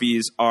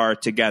Garveys are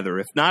together,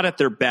 if not at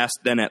their best,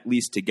 then at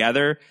least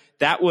together.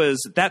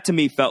 That to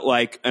me felt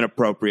like an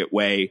appropriate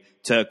way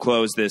to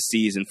close this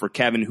season for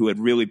Kevin, who had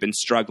really been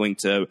struggling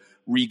to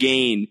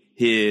regain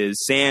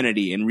his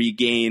sanity and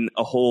regain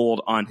a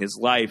hold on his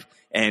life.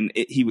 And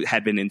he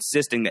had been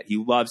insisting that he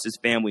loves his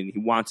family and he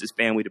wants his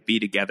family to be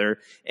together.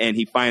 And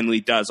he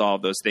finally does all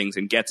of those things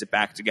and gets it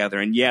back together.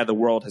 And yeah, the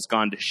world has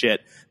gone to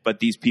shit, but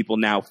these people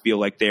now feel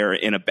like they're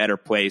in a better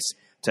place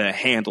to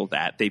handle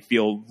that. They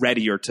feel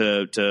readier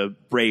to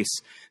brace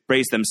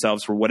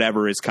themselves for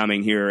whatever is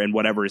coming here and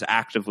whatever is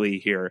actively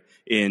here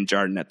in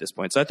Jarden at this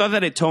point. So I thought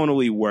that it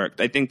tonally worked.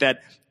 I think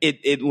that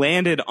it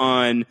landed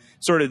on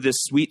sort of this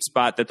sweet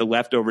spot that The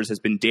Leftovers has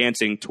been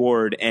dancing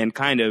toward and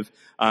kind of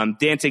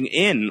dancing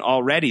in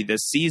already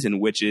this season,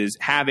 which is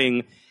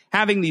having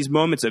these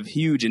moments of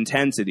huge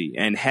intensity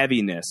and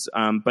heaviness,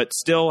 but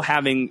still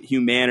having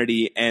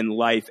humanity and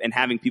life and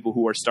having people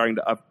who are starting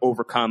to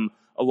overcome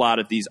a lot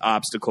of these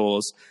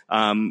obstacles.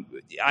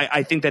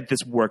 I think that this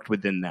worked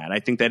within that. I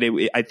think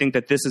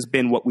that this has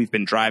been what we've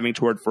been driving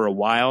toward for a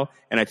while,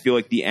 and I feel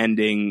like the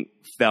ending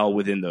fell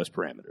within those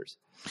parameters.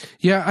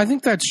 Yeah, I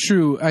think that's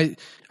true. I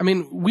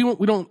mean,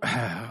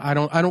 I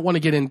don't want to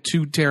get in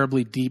too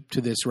terribly deep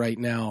to this right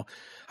now.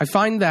 I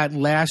find that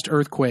last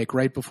earthquake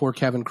right before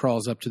Kevin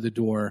crawls up to the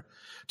door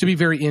to be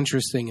very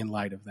interesting in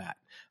light of that.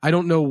 I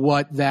don't know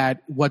what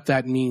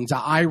that means.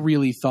 I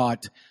really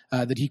thought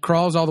that he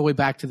crawls all the way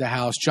back to the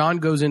house. John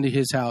goes into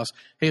his house.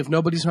 Hey, if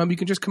nobody's home, you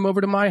can just come over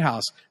to my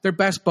house. They're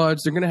best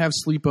buds. They're going to have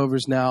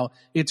sleepovers now.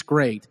 It's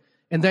great.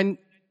 And then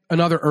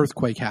another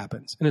earthquake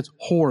happens, and it's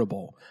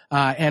horrible.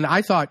 And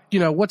I thought,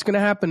 what's going to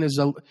happen is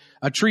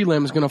a tree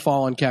limb is going to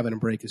fall on Kevin and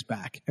break his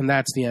back. And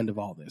that's the end of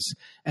all this.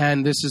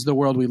 And this is the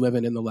world we live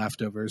in The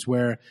Leftovers,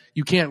 where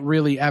you can't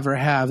really ever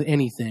have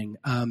anything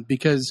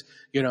because,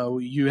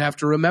 you have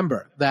to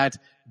remember that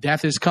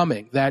death is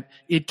coming, that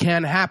it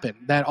can happen,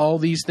 that all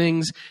these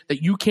things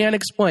that you can't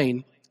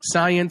explain,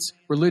 science,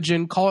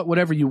 religion, call it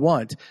whatever you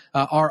want,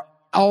 are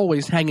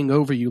always hanging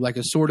over you like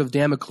a sword of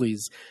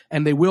Damocles,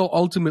 and they will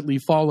ultimately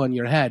fall on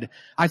your head.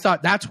 I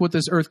thought that's what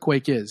this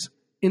earthquake is.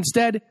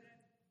 Instead,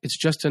 it's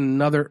just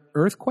another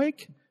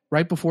earthquake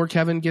right before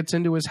Kevin gets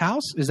into his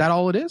house. Is that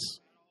all it is?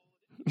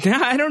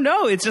 Yeah, I don't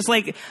know. It's just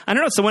like, I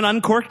don't know, someone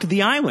uncorked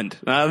the island.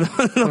 No,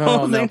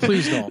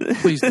 please don't.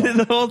 Please don't.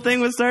 The whole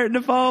thing was starting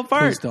to fall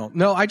apart. Please don't.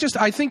 No, I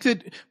think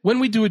that when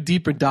we do a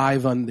deeper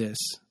dive on this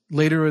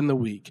later in the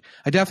week,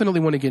 I definitely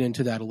want to get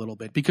into that a little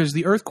bit because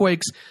the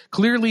earthquakes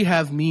clearly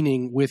have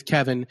meaning with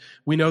Kevin.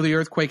 We know the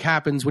earthquake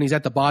happens when he's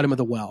at the bottom of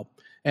the well.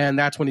 And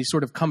that's when he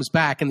sort of comes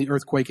back, and the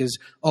earthquake is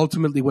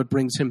ultimately what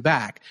brings him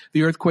back.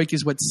 The earthquake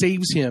is what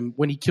saves him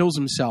when he kills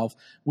himself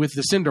with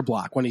the cinder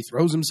block, when he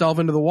throws himself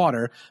into the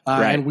water.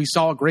 Right. And we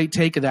saw a great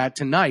take of that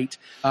tonight,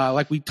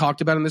 like we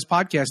talked about in this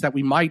podcast, that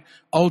we might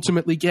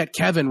ultimately get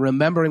Kevin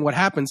remembering what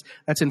happens.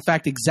 That's, in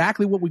fact,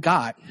 exactly what we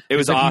got. It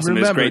was awesome. It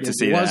was great to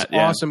see that. It was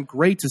awesome.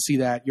 Great to see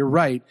that. You're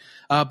right.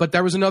 But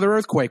there was another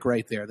earthquake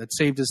right there that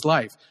saved his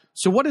life.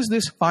 So what is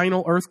this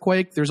final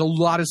earthquake? There's a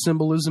lot of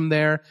symbolism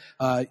there.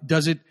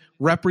 Does it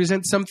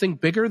represent something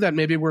bigger that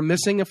maybe we're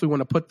missing if we want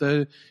to put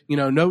the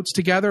notes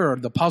together or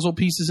the puzzle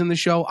pieces in the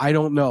show? I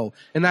don't know.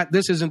 And that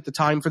this isn't the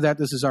time for that.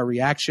 This is our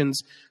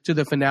reactions to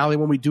the finale.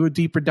 When we do a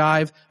deeper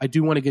dive, I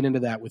do want to get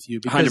into that with you.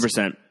 Because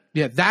 100%.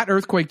 Yeah, that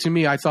earthquake to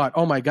me, I thought,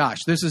 oh my gosh,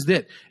 this is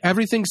it.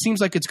 Everything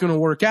seems like it's going to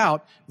work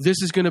out.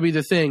 This is going to be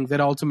the thing that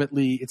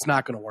ultimately it's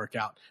not going to work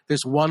out. This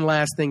one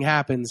last thing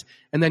happens,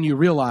 and then you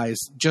realize,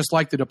 just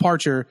like the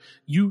departure,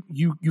 you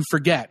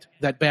forget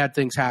that bad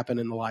things happen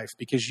in the life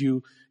because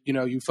you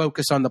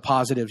focus on the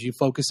positives, you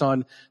focus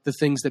on the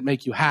things that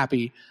make you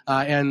happy,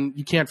 and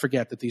you can't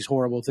forget that these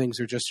horrible things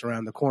are just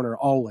around the corner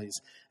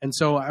always. And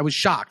so I was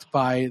shocked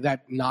by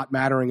that not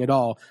mattering at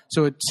all.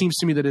 So it seems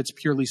to me that it's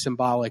purely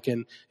symbolic,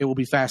 and it will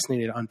be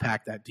fascinating to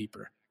unpack that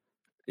deeper.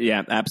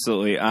 Yeah,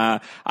 absolutely.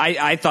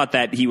 I thought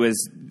that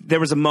there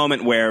was a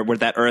moment where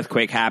that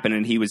earthquake happened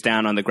and he was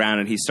down on the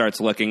ground and he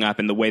starts looking up,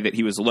 and the way that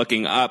he was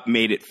looking up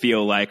made it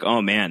feel like,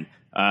 oh man,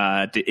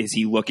 is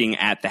he looking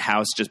at the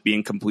house just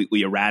being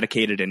completely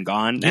eradicated and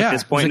gone at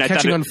this point? Is it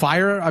catching on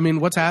fire? I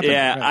mean, what's happening?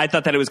 Yeah, I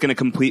thought that it was going to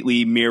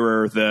completely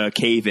mirror the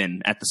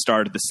cave-in at the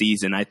start of the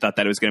season. I thought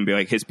that it was going to be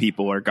like his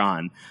people are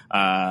gone.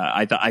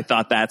 I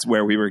thought that's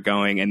where we were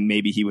going, and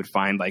maybe he would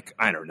find, like,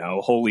 I don't know,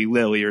 Holy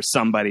Lily or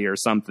somebody or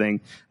something.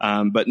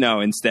 But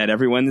no, instead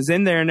everyone is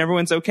in there and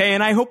everyone's okay.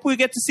 And I hope we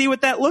get to see what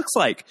that looks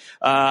like.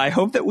 I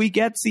hope that we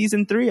get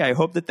season 3. I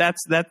hope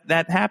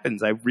that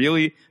happens. I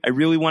really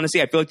want to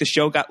see. I feel like the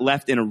show got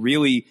left in a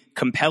really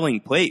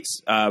compelling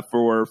place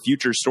for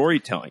future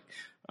storytelling.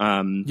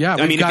 We've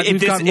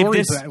got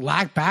Lori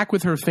back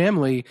with her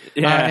family,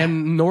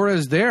 and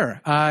Nora's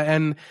there,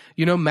 and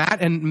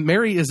Matt and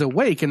Mary is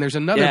awake, and there's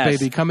another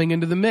baby coming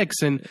into the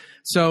mix, and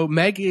so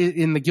Meg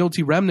in the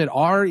Guilty Remnant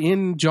are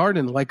in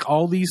Jarden. Like,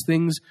 all these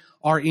things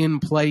are in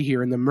play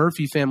here, and the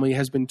Murphy family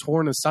has been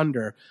torn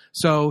asunder.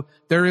 So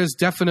there is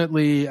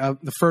definitely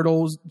the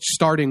fertile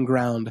starting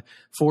ground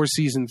for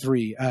season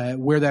 3.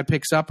 Where that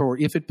picks up, or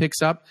if it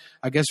picks up,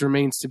 I guess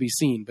remains to be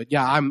seen. But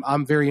yeah,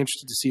 I'm very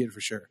interested to see it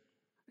for sure.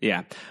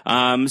 Yeah.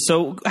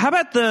 So how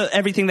about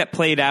everything that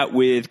played out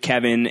with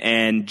Kevin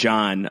and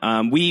John?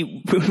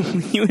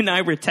 You and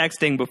I were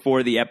texting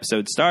before the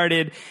episode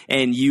started,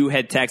 and you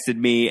had texted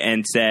me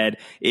and said,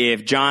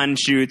 if John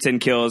shoots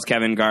and kills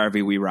Kevin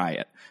Garvey, we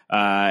riot.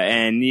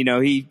 And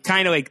he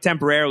kind of like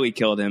temporarily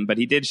killed him, but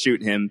he did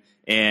shoot him.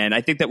 And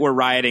I think that we're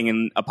rioting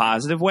in a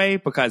positive way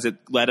because it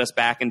led us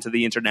back into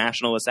the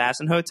International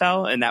Assassin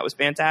Hotel, and that was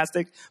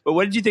fantastic. But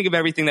what did you think of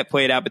everything that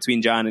played out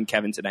between John and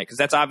Kevin tonight? Because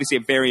that's obviously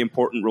a very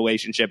important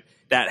relationship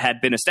that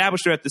had been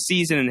established throughout the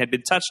season and had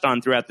been touched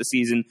on throughout the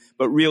season,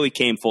 but really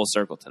came full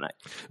circle tonight.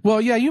 Well,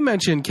 yeah, you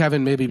mentioned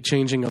Kevin maybe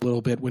changing a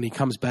little bit when he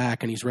comes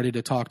back and he's ready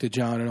to talk to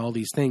John and all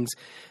these things.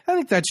 I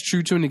think that's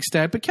true to an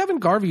extent, but Kevin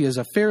Garvey is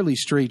a fairly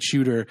straight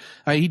shooter.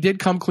 He did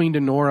come clean to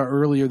Nora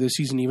earlier this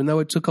season, even though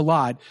it took a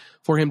lot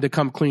for him to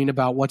come clean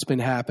about what's been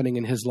happening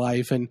in his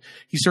life. And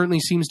he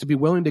certainly seems to be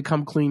willing to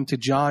come clean to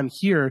John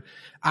here.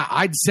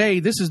 I'd say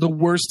this is the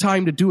worst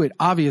time to do it,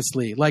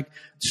 obviously. Like,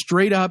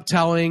 straight up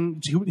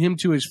telling him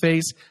to his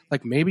face,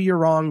 like, maybe you're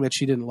wrong that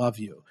she didn't love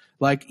you.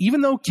 Like,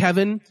 even though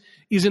Kevin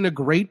is in a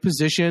great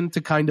position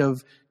to kind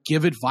of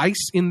give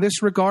advice in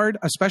this regard,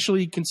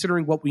 especially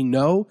considering what we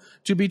know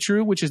to be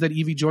true, which is that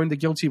Evie joined the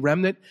Guilty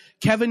Remnant,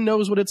 Kevin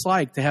knows what it's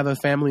like to have a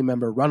family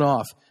member run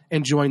off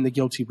and join the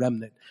Guilty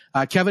Remnant.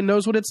 Kevin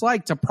knows what it's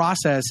like to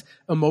process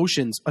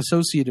emotions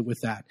associated with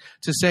that,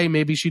 to say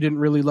maybe she didn't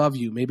really love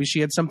you, maybe she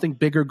had something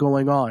bigger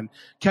going on.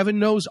 Kevin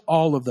knows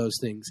all of those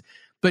things.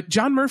 But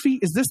John Murphy,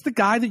 is this the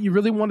guy that you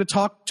really want to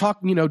talk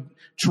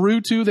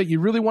true to, that you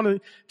really want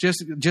to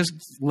just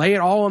lay it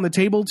all on the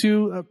table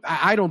to?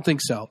 I don't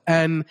think so.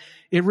 And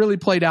it really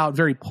played out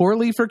very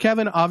poorly for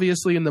Kevin,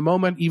 obviously, in the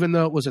moment, even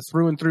though it was a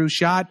through and through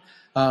shot.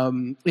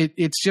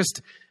 It's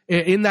just,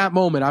 in that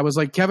moment, I was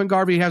like, Kevin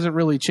Garvey hasn't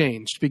really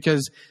changed,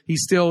 because he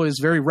still is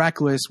very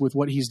reckless with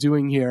what he's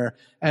doing here.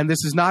 And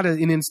this is not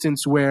an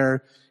instance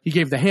where he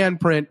gave the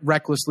handprint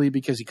recklessly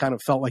because he kind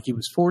of felt like he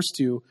was forced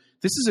to.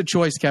 This is a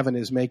choice Kevin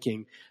is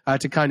making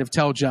to kind of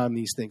tell John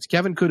these things.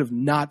 Kevin could have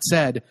not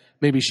said,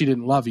 maybe she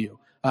didn't love you,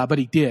 but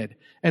he did.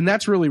 And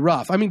that's really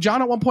rough. I mean,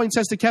 John at one point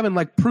says to Kevin,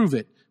 like, prove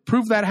it.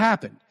 Prove that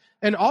happened.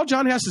 And all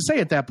John has to say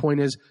at that point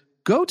is,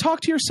 go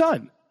talk to your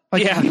son.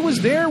 Like, he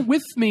was there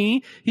with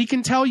me. He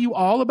can tell you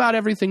all about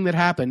everything that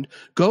happened.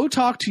 Go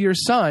talk to your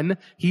son.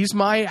 He's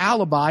my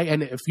alibi.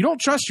 And if you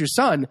don't trust your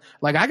son,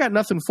 like, I got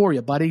nothing for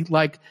you, buddy.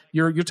 Like,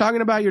 you're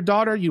talking about your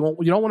daughter. You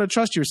don't want to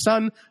trust your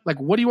son. Like,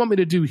 what do you want me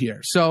to do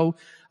here? So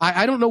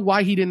I don't know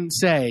why he didn't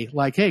say,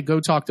 like, hey, go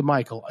talk to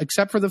Michael,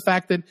 except for the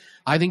fact that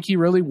I think he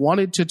really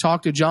wanted to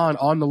talk to John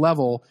on the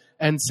level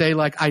and say,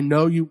 like, I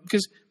know you,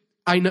 because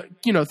I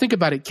know, think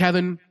about it,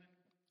 Kevin.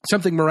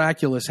 Something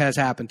miraculous has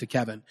happened to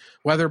Kevin,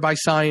 whether by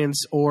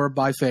science or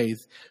by faith.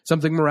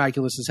 Something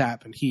miraculous has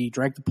happened. He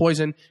drank the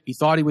poison. He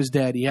thought he was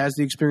dead. He has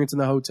the experience in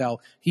the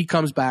hotel. He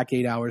comes back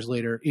 8 hours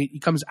later. He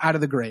comes out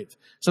of the grave.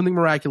 Something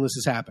miraculous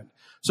has happened.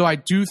 So I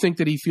do think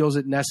that he feels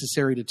it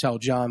necessary to tell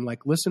John,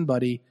 like, listen,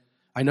 buddy,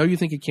 I know you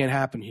think it can't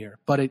happen here,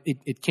 but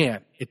it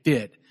can't. It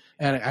did.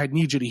 And I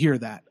need you to hear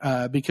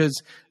that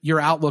because your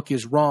outlook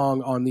is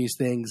wrong on these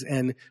things.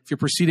 And if you're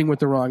proceeding with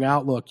the wrong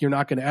outlook, you're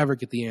not going to ever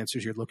get the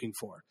answers you're looking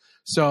for.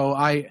 So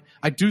I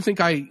do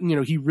think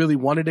he really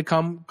wanted to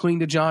come clean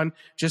to John.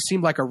 Just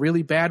seemed like a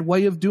really bad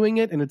way of doing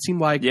it. And it seemed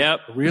like a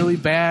really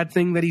bad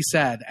thing that he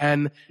said.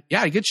 And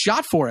yeah, he gets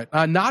shot for it.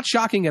 Not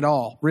shocking at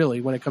all, really,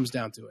 when it comes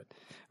down to it.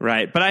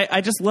 Right. But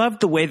I just love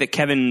the way that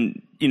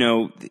Kevin,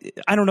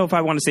 I don't know if I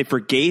want to say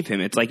forgave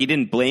him. It's like he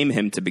didn't blame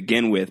him to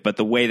begin with, but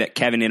the way that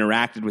Kevin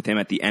interacted with him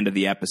at the end of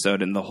the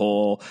episode and the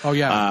whole,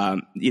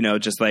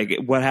 just like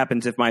what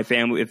happens if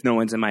if no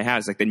one's in my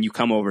house, like then you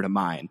come over to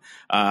mine.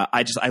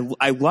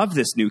 I love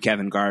this new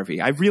Kevin Garvey.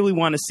 I really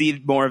want to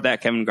see more of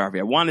that Kevin Garvey.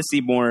 I want to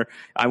see more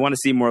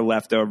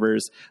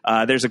leftovers.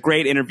 There's a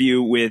great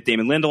interview with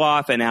Damon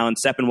Lindelof and Alan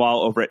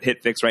Sepinwall over at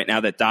HitFix right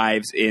now that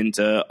dives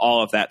into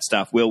all of that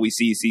stuff. Will we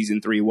see season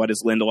 3? What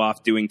is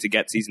Lindelof doing to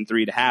get season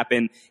 3 to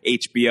happen?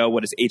 HBO,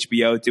 what is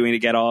HBO doing to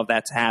get all of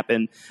that to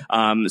happen?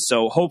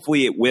 So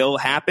hopefully it will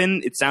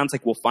happen. It sounds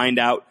like we'll find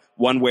out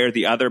one way or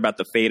the other about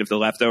the fate of the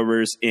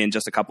leftovers in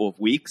just a couple of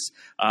weeks.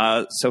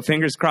 So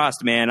fingers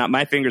crossed, man.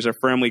 My fingers are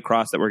firmly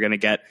crossed that we're going to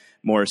get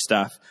more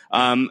stuff.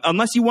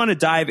 Unless you want to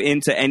dive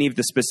into any of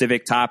the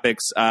specific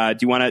topics, do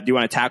you want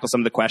to tackle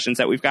some of the questions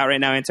that we've got right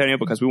now, Antonio?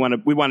 Because we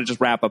want to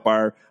just wrap up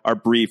our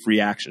brief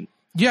reaction.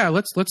 Yeah,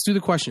 let's do the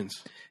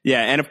questions.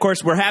 Yeah, and of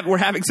course we're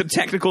having some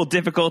technical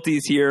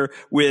difficulties here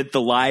with the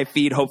live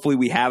feed. Hopefully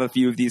we have a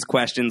few of these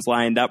questions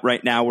lined up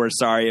right now. We're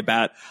sorry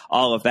about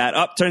all of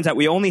that. Turns out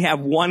we only have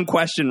one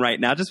question right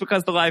now just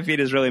because the live feed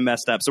is really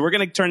messed up. So we're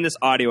going to turn this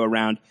audio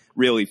around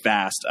really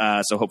fast.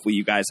 So hopefully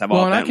you guys have all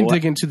that. Well, and I can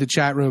dig into the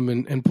chat room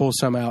and pull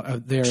some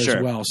out there as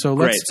well. So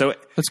let's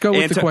go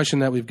with the question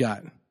that we've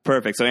got.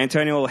 Perfect. So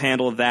Antonio will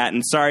handle that.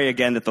 And sorry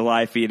again that the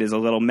live feed is a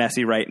little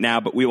messy right now,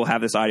 but we will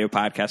have this audio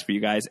podcast for you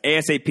guys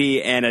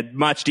ASAP and a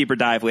much deeper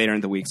dive later in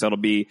the week. So it'll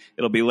be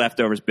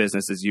leftovers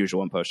business as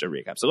usual and post-show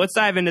recap. So let's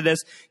dive into this.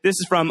 This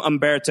is from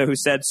Umberto, who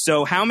said,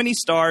 so how many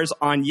stars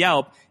on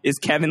Yelp is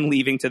Kevin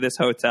leaving to this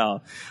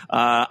hotel?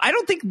 I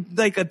don't think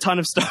like a ton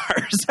of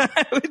stars.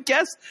 I would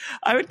guess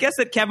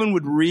that Kevin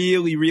would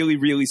really, really,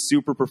 really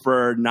super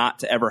prefer not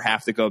to ever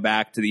have to go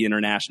back to the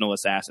International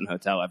Assassin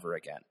Hotel ever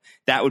again.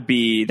 That would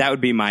be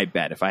my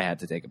bet if I had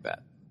to take a bet.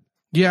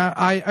 Yeah,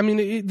 I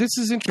mean, this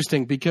is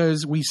interesting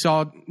because we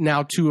saw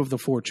now 2 of the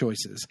 4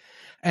 choices.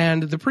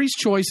 And the priest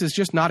choice is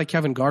just not a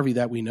Kevin Garvey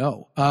that we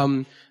know.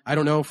 I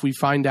don't know if we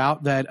find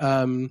out that,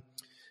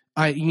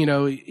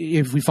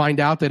 if we find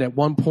out that at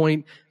one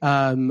point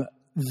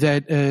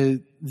that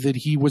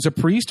he was a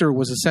priest or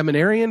was a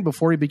seminarian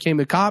before he became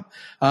a cop.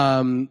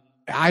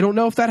 I don't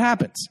know if that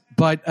happens.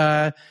 But,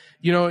 and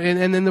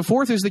then the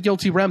 4th is the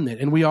guilty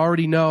remnant. And we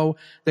already know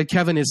that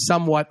Kevin is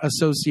somewhat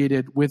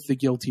associated with the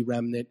guilty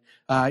remnant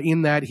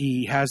in that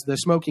he has the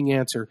smoking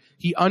answer.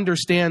 He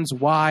understands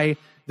why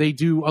they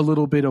do a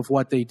little bit of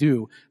what they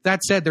do.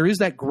 That said, there is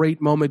that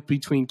great moment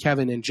between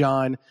Kevin and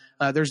John.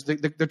 There's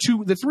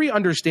the 3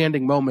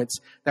 understanding moments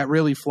that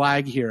really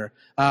flag here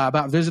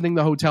about visiting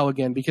the hotel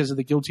again because of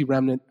the guilty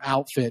remnant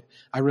outfit.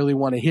 I really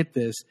want to hit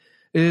this.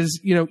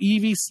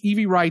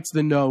 Evie writes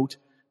the note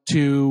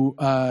to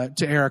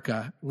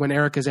Erica when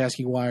Erica's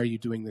asking, why are you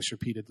doing this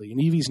repeatedly? And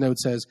Evie's note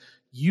says,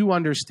 you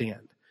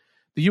understand.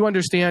 The you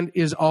understand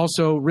is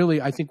also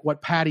really, I think,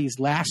 what Patty's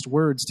last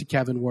words to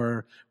Kevin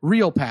were.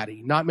 Real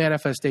Patty, not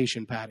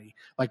manifestation Patty.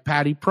 Like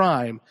Patty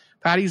Prime.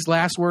 Patty's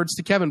last words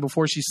to Kevin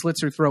before she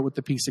slits her throat with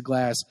the piece of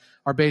glass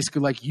are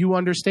basically like, you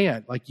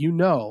understand, like,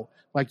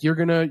 like you're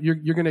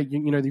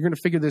gonna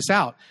figure this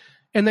out.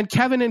 And then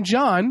Kevin and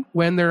John,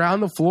 when they're on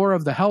the floor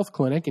of the health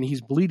clinic and he's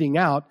bleeding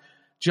out,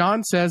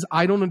 John says,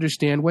 I don't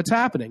understand what's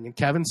happening. And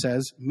Kevin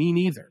says, me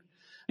neither.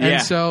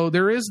 And so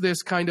there is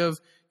this kind of,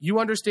 you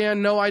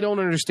understand? No, I don't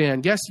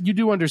understand. Yes, you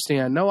do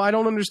understand. No, I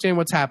don't understand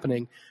what's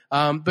happening.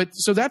 But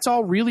so that's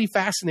all really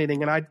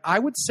fascinating. And I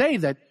would say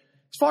that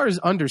as far as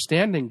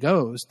understanding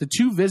goes, the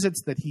 2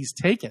 visits that he's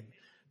taken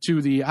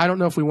to the, I don't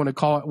know if we want to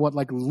call it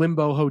like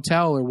Limbo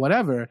Hotel or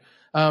whatever,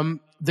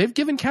 they've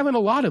given Kevin a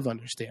lot of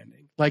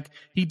understanding. Like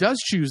he does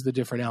choose the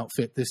different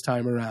outfit this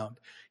time around.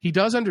 He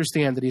does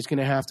understand that he's going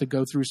to have to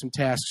go through some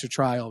tasks or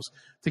trials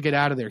to get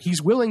out of there.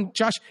 He's willing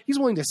to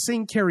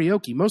sing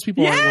karaoke. Most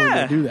people aren't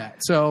willing to do that.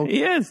 So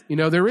he is.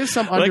 There is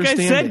some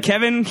understanding. Like I said,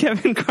 Kevin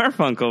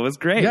Garfunkel was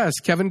great. Yes,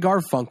 Kevin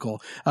Garfunkel.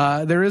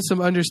 There is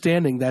some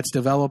understanding that's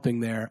developing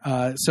there.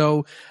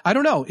 So I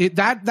don't know.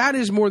 That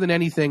is more than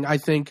anything, I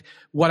think,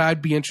 what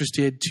I'd be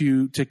interested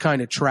to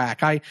kind of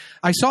track. I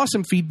saw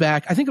some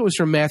feedback. I think it was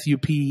from Matthew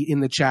P. in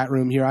the chat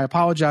room here. I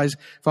apologize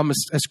if I'm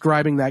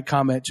ascribing that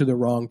comment to the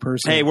wrong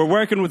person. Hey, we're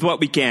working with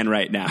what we can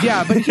right now.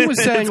 Yeah, but he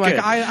was saying like,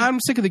 I'm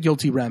sick of the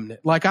guilty remnant.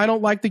 Like, I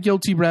don't like the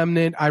guilty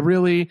remnant.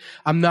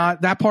 I'm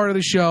not that part of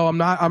the show. I'm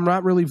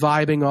not really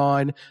vibing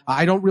on.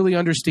 I don't really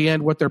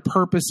understand what their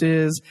purpose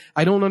is.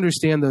 I don't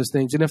understand those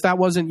things. And if that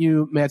wasn't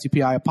you, Matthew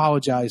P., I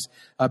apologize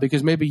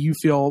because maybe you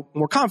feel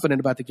more confident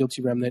about the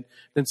guilty remnant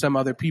than some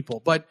other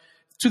people. But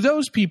to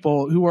those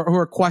people who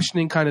are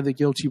questioning kind of the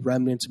Guilty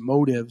Remnant's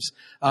motives,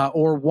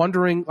 or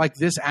wondering, like,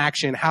 this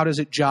action, how does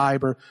it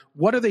jibe, or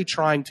what are they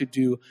trying to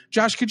do?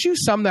 Josh, could you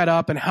sum that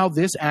up and how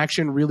this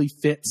action really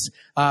fits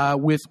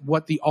with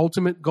what the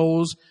ultimate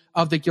goals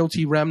of the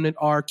Guilty Remnant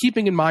are,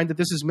 keeping in mind that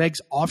this is Meg's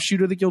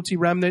offshoot of the Guilty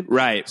Remnant.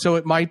 Right. So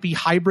it might be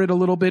hybrid a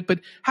little bit, but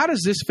how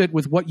does this fit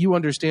with what you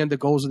understand the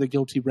goals of the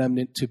Guilty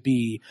Remnant to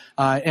be?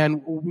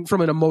 And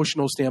from an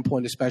emotional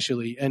standpoint,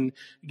 especially, and,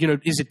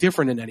 is it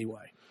different in any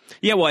way?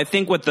 Yeah, well, I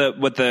think what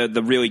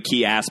the really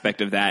key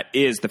aspect of that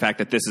is the fact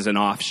that this is an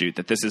offshoot,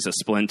 that this is a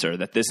splinter,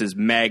 that this is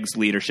Meg's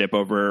leadership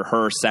over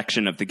her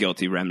section of the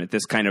Guilty Remnant,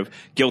 this kind of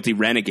guilty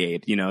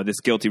renegade,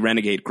 this guilty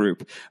renegade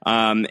group.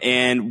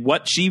 And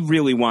what she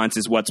really wants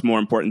is what's more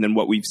important than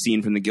what we've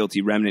seen from the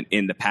Guilty Remnant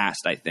in the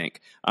past, I think.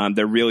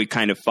 They're really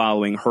kind of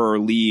following her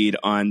lead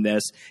on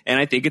this. And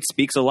I think it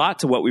speaks a lot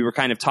to what we were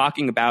kind of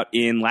talking about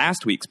in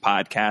last week's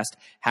podcast,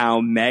 how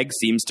Meg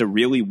seems to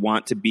really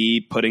want to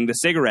be putting the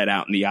cigarette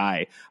out in the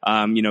eye.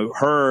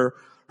 Her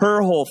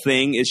whole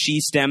thing is she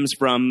stems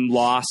from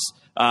loss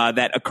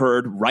that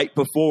occurred right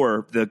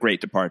before the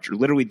Great Departure,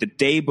 literally the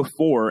day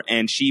before,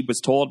 and she was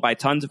told by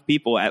tons of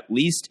people, at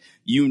least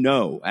you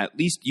know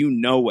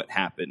what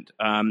happened.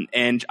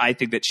 And I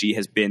think that she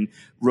has been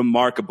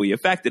remarkably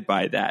affected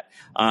by that.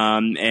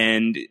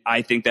 And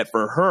I think that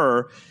for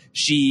her,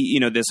 she,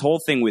 this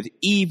whole thing with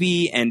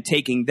Evie and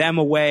taking them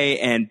away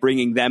and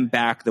bringing them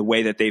back the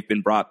way that they've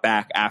been brought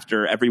back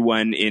after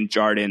everyone in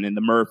Jarden and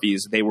the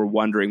Murphys, they were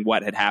wondering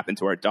what had happened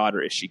to our daughter.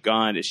 Is she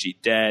gone? Is she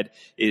dead?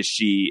 Is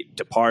she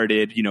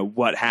departed?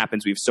 What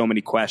happens? We have so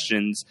many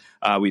questions.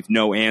 We have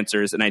no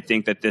answers. And I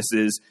think that this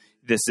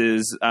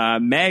is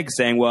Meg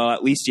saying, well,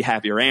 at least you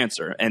have your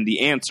answer. And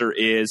the answer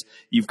is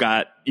you've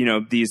got,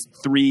 these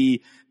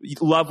three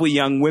lovely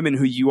young women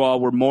who you all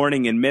were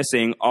mourning and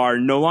missing are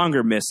no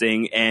longer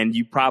missing, and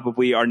you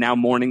probably are now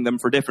mourning them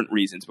for different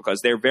reasons because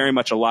they're very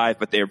much alive,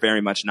 but they're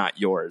very much not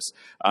yours.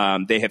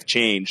 They have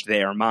changed.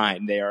 They are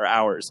mine. They are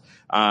ours.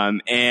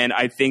 And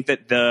I think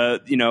that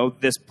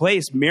this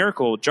place,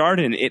 Miracle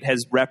Jarden, it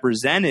has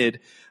represented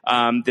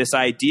this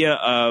idea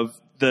of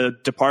the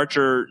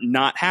departure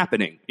not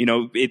happening.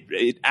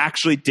 It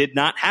actually did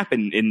not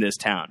happen in this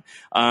town.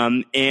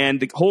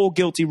 And the whole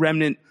Guilty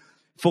Remnant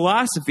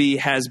philosophy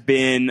has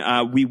been,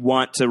 we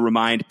want to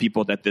remind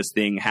people that this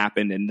thing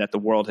happened and that the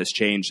world has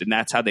changed. And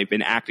that's how they've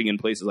been acting in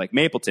places like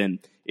Mapleton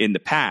in the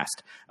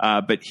past.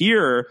 But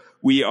here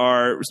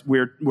we're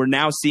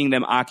now seeing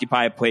them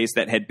occupy a place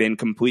that had been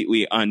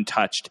completely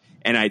untouched.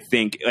 And I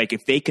think, like,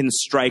 if they can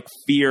strike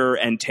fear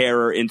and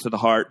terror into the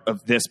heart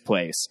of this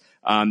place,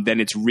 then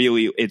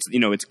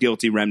it's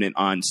Guilty Remnant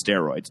on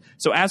steroids.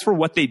 So as for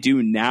what they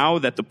do now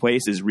that the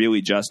place is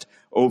really just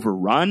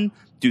overrun,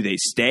 do they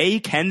stay?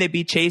 Can they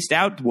be chased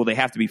out? Will they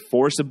have to be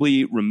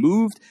forcibly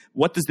removed?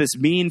 What does this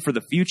mean for the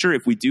future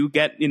if we do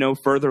get,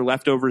 further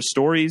leftover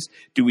stories?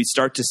 Do we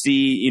start to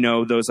see,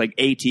 those like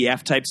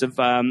ATF types of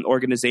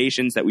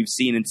organizations that we've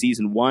seen in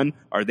season 1?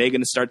 Are they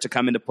going to start to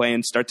come into play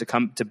and start to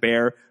come to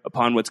bear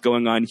upon what's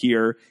going on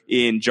here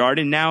in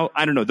Jarden now?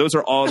 I don't know. Those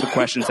are all the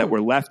questions that we're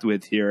left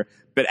with here.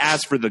 But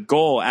as for the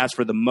goal, as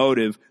for the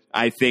motive,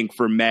 I think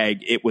for Meg,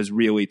 it was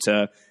really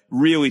to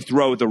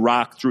throw the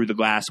rock through the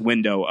glass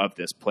window of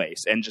this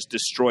place and just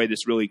destroy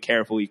this really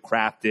carefully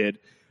crafted,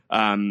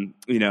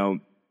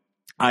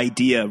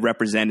 idea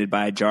represented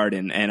by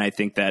Jarden. And I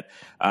think that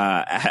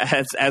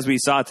as we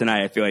saw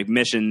tonight, I feel like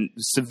mission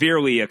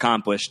severely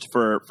accomplished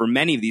for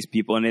many of these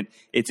people. And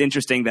it's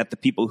interesting that the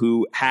people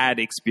who had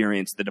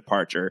experienced the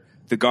departure,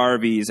 the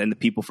Garveys and the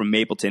people from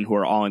Mapleton who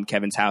are all in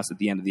Kevin's house at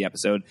the end of the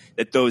episode,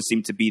 that those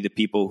seem to be the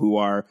people who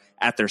are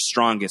at their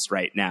strongest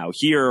right now.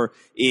 Here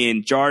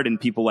in Jarden,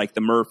 people like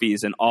the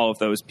Murphys and all of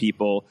those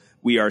people,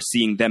 we are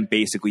seeing them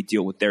basically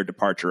deal with their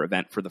departure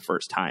event for the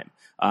first time.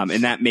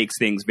 And that makes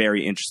things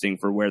very interesting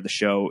for where the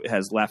show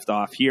has left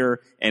off here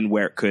and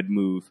where it could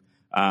move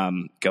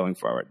going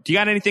forward. Do you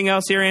got anything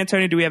else here,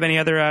 Antonio? Do we have any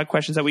other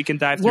questions that we can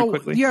dive through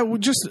quickly? Yeah,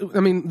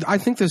 I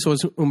think this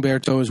was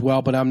Umberto as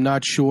well, but I'm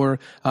not sure.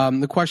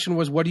 The question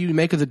was, what do you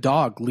make of the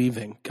dog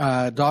leaving?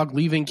 Dog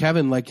leaving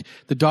Kevin, like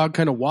the dog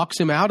kind of walks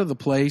him out of the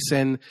place,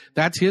 and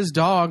that's his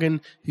dog,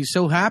 and he's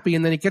so happy,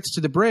 and then he gets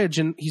to the bridge,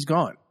 and he's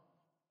gone.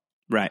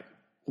 Right.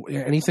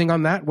 Anything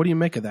on that? What do you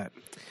make of that?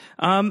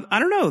 I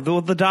don't know.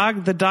 The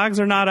dogs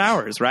are not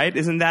ours, right?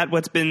 Isn't that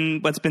what's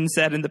been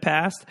said in the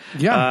past?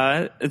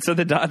 Yeah. And so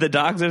the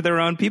dogs are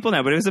their own people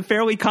now. But it was a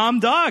fairly calm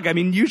dog. I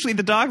mean, usually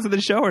the dogs of the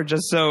show are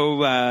just so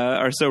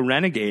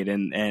renegade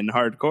and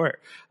hardcore.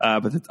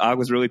 But the dog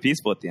was really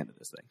peaceful at the end of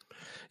this thing.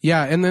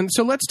 Yeah, and then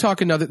so let's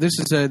talk another. This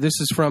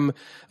is from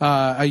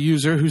a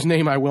user whose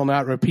name I will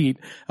not repeat.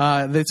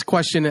 This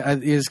question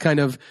is kind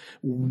of,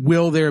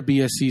 will there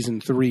be a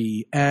season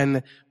 3?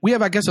 And we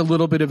have, I guess, a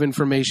little bit of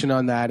information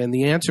on that, and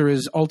the answer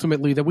is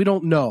ultimately that we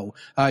don't know.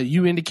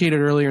 You indicated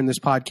earlier in this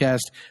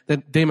podcast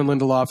that Damon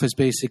Lindelof has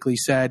basically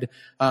said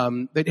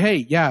that,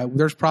 hey, yeah,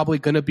 there's probably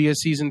going to be a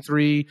season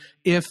 3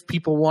 if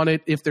people want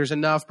it, if there's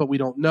enough, but we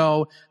don't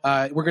know.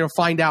 We're going to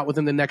find out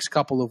within the next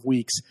couple of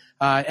weeks,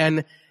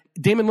 and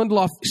Damon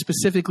Lindelof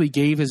specifically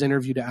gave his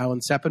interview to Alan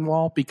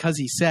Sepinwall because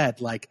he said,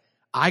 like,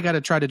 I got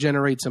to try to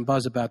generate some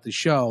buzz about the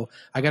show.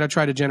 I got to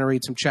try to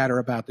generate some chatter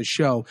about the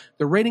show.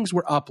 The ratings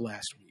were up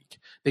last week.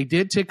 They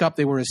did tick up.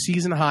 They were a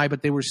season high,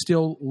 but they were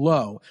still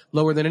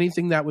lower than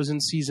anything that was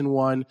in season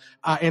one,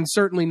 and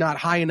certainly not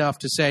high enough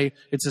to say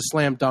it's a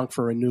slam dunk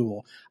for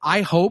renewal.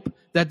 I hope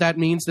that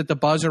means that the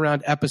buzz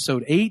around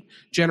episode 8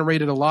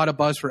 generated a lot of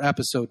buzz for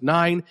episode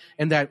 9,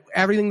 and that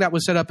everything that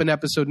was set up in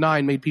episode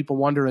 9 made people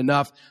wonder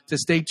enough to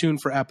stay tuned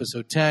for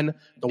episode 10.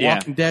 The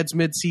Walking Dead's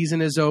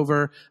mid-season is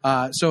over.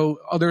 So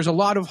there's a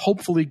lot of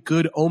hopefully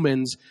good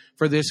omens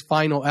for this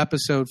final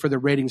episode for the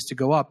ratings to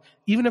go up.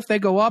 Even if they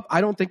go up,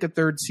 I don't think a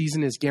third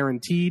season is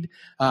guaranteed.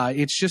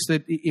 It's just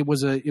that it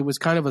was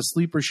kind of a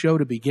sleeper show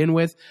to begin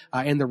with,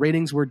 and the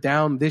ratings were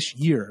down this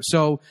year.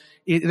 So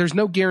there's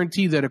no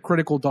guarantee that a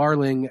critical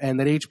darling and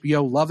that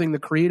HBO loving the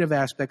creative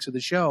aspects of the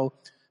show,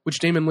 which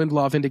Damon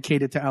Lindelof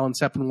indicated to Alan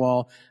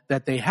Sepinwall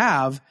that they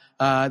have.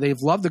 They've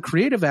loved the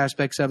creative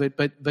aspects of it,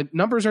 but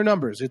numbers are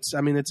numbers. It's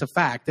a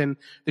fact. And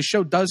the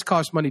show does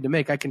cost money to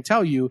make. I can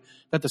tell you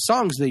that the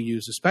songs they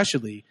use,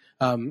 especially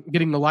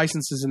getting the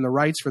licenses and the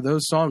rights for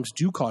those songs,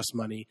 do cost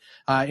money.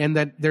 And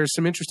that there's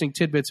some interesting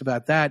tidbits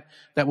about that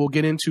we'll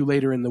get into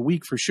later in the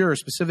week for sure,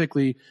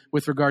 specifically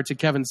with regard to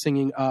Kevin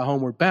singing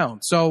Homeward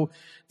Bound. So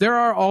there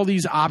are all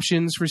these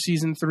options for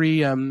season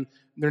 3.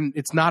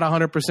 It's not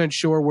 100%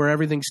 sure where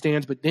everything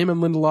stands, but Damon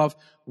Lindelof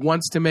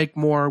wants to make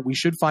more. We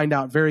should find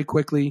out very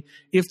quickly.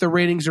 If the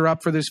ratings are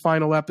up for this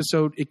final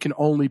episode, it can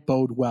only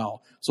bode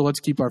well. So let's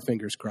keep our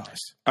fingers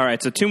crossed. All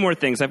right, so 2 more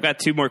things. I've got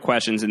 2 more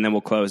questions, and then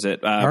we'll close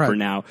it for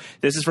now.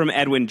 This is from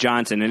Edwin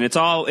Johnson, and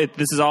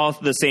this is all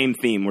the same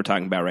theme we're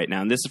talking about right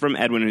now. And this is from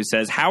Edwin, who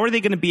says, how are they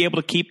going to be able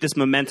to keep this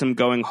momentum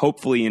going,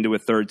 hopefully into a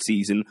third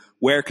season?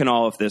 Where can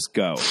all of this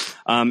go?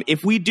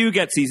 If we do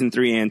get season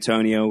 3,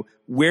 Antonio,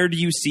 where do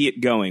you see it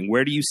going?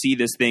 Where do you see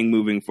this thing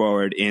moving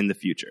forward in the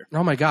future?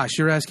 Oh my gosh,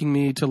 you're asking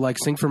me to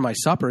sing for my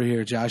supper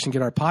here, Josh, and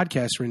get our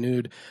podcast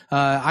renewed.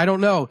 I don't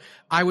know.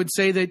 I would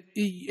say that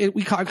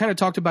we kind of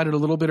talked about it a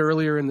little bit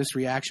earlier in this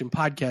reaction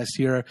podcast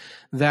here,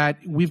 that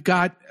we've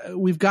got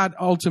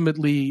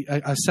ultimately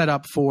a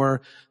setup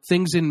for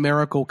things in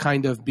Miracle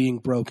kind of being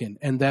broken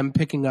and them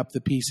picking up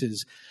the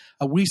pieces.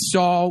 We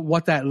saw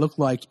what that looked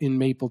like in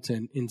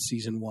Mapleton in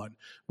season 1.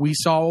 We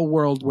saw a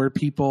world where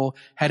people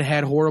had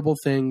horrible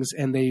things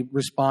and they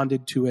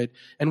responded to it.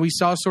 And we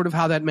saw sort of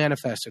how that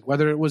manifested,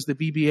 whether it was the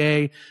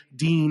BBA,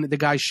 Dean, the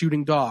guy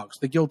shooting dogs,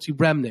 the guilty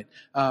remnant,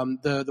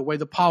 the way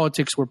the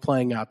politics were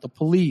playing out, the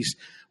police.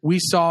 We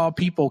saw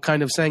people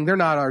kind of saying, they're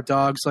not our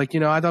dogs. I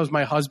thought it was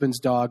my husband's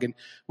dog. And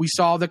we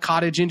saw the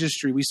cottage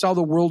industry. We saw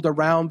the world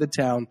around the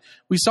town.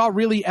 We saw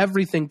really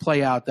everything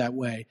play out that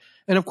way.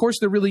 And of course,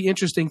 the really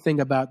interesting thing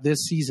about this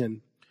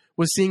season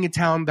was seeing a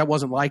town that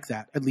wasn't like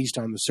that, at least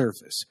on the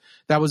surface,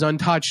 that was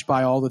untouched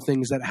by all the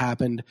things that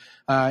happened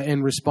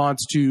in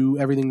response to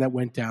everything that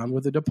went down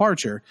with the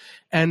departure.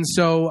 And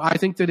so I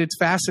think that it's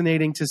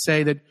fascinating to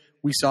say that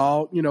we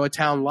saw, a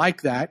town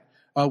like that.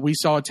 We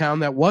saw a town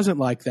that wasn't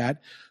like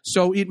that.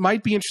 So it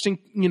might be interesting,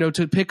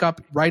 to pick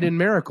up right in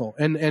Miracle.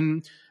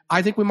 And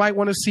I think we might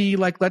want to see,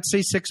 let's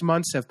say 6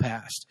 months have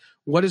passed.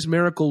 What does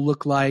Miracle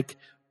look like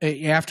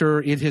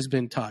after it has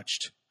been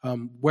touched?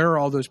 Where are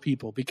all those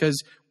people?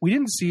 Because we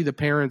didn't see the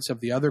parents of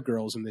the other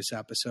girls in this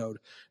episode.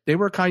 They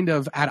were kind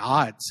of at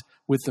odds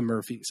with the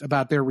Murphys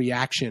about their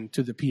reaction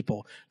to the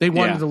people. They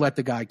wanted to let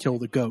the guy kill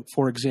the goat,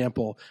 for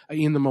example,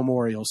 in the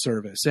memorial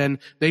service. And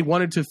they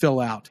wanted to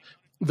fill out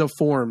the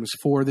forms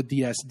for the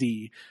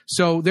DSD.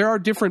 So there are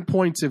different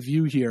points of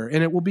view here,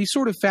 and it will be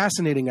sort of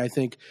fascinating, I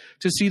think,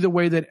 to see the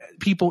way that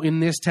people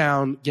in this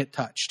town get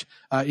touched,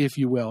 if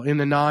you will,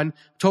 in a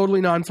totally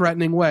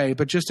non-threatening way,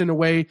 but just in a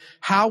way,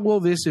 how will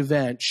this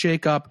event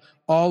shake up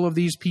all of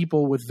these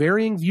people with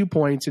varying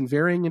viewpoints and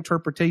varying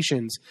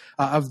interpretations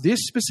of this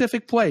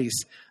specific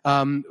place?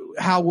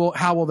 How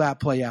will that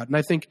play out? And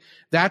I think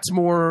that's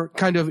more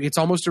kind of, it's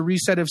almost a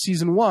reset of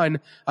season 1,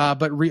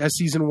 but a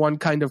season 1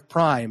 kind of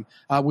prime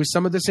with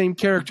some of the same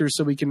characters,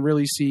 so we can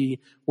really see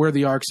where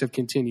the arcs have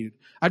continued.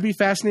 I'd be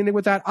fascinated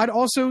with that. I'd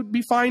also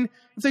be fine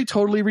if they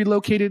totally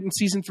relocated and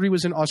season 3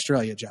 was in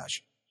Australia,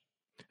 Josh.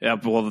 Yeah,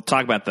 we'll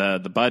talk about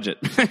the budget.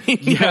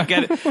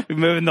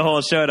 Moving the whole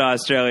show to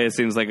Australia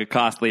seems like a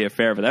costly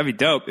affair, but that'd be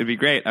dope. It'd be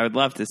great. I would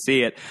love to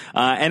see it.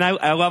 And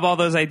I love all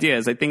those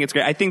ideas. I think it's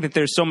great. I think that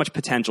there's so much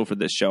potential for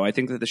this show. I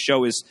think that the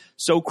show is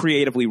so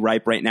creatively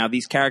ripe right now.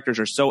 These characters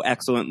are so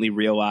excellently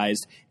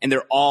realized, and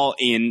they're all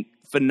in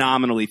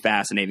phenomenally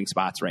fascinating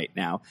spots right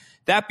now.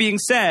 That being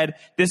said,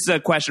 this is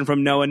a question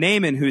from Noah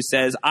Naiman, who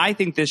says, I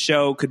think this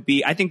could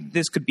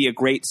be a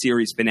great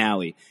series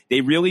finale.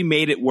 They really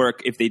made it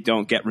work if they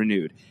don't get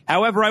renewed.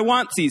 However, I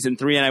want season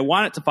 3, and I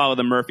want it to follow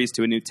the Murphys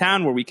to a new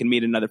town where we can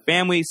meet another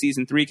family.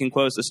 Season 3 can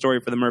close the story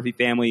for the Murphy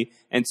family,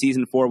 and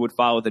season 4 would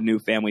follow the new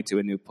family to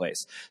a new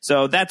place.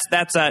 So that's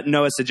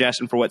Noah's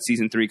suggestion for what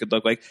season 3 could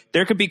look like.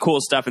 There could be cool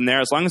stuff in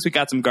there as long as we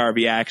got some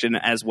Garvey action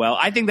as well.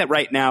 I think that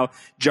right now,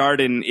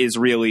 Jarden is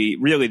really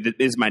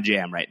is my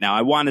jam right now.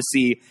 I want to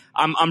see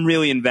I'm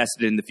really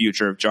invested in the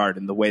future of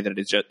Jarden, the way that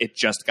it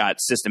just got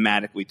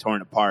systematically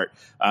torn apart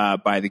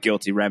by the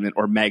guilty remnant,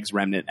 or Meg's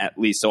remnant at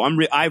least. So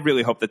I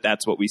really hope that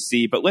that's what we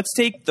see. But let's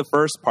take the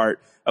first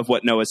part of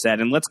what Noah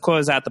said, and let's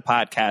close out the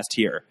podcast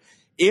here.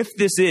 If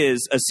this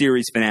is a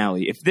series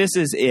finale, if this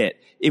is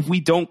it, if we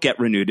don't get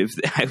renewed,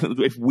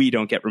 if we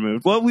don't get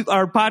removed, well,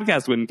 our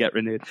podcast wouldn't get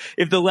renewed.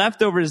 If The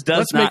Leftovers does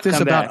Let's not make this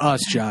come about back,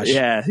 us, Josh.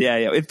 Yeah.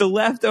 If The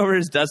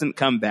Leftovers doesn't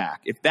come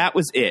back, if that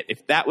was it,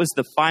 if that was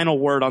the final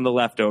word on The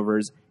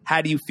Leftovers,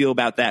 how do you feel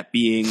about that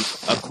being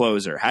a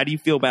closer? How do you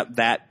feel about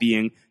that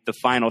being the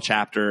final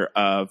chapter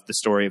of the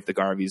story of the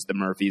Garveys, the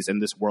Murphys, in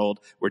this world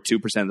where 2%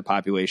 of the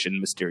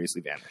population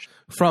mysteriously vanished?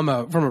 From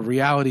a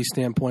reality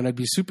standpoint, I'd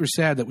be super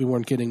sad that we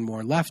weren't getting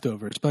more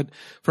Leftovers. But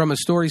from a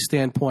story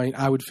standpoint,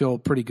 I would feel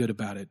pretty good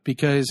about it,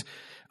 because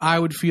I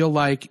would feel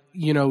like,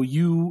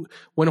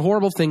 when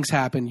horrible things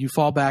happen, you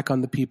fall back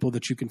on the people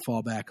that you can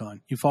fall back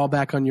on. You fall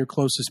back on your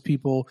closest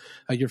people,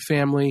 your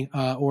family,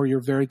 or your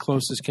very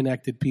closest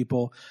connected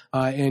people,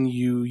 and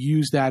you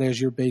use that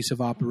as your base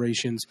of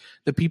operations.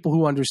 The people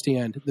who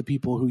understand, the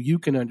people who you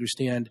can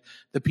understand,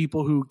 the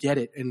people who get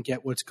it and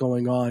get what's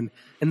going on.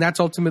 And that's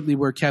ultimately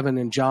where Kevin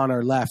and John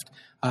are left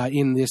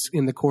in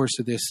the course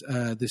of this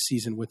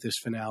season with this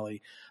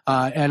finale.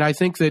 And I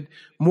think that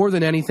more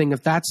than anything,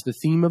 if that's the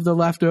theme of The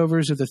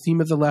Leftovers, or the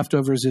theme of The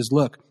Leftovers is,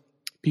 look,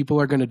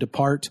 people are going to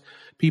depart.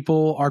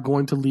 People are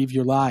going to leave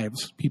your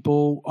lives.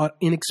 People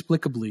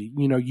inexplicably,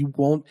 you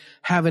won't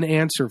have an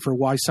answer for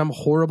why some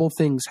horrible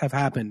things have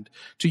happened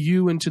to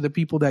you and to the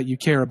people that you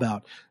care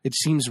about. It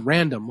seems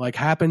random, like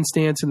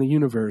happenstance in the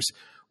universe.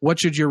 What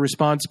should your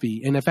response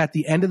be? And if at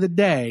the end of the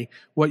day,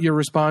 what your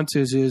response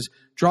is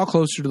draw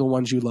closer to the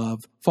ones you love,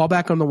 fall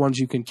back on the ones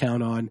you can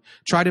count on,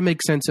 try to make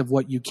sense of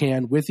what you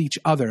can with each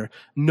other,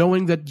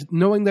 knowing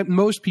that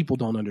most people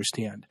don't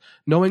understand,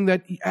 knowing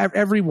that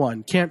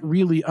everyone can't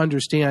really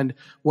understand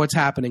what's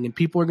happening, and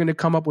people are going to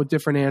come up with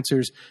different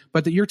answers,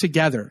 but that you're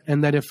together,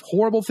 and that if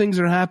horrible things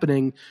are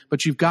happening,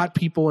 but you've got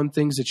people and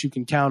things that you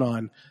can count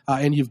on,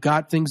 and you've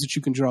got things that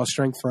you can draw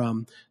strength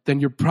from, then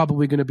you're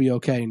probably going to be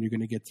okay, and you're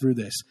going to get through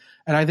this.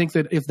 And I think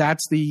that if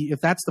that's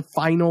the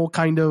final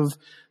kind of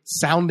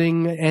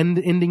sounding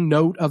ending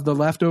note of The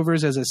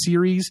Leftovers as a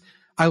series,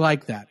 I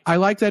like that. I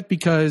like that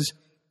because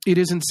it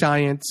isn't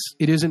science,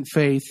 it isn't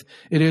faith,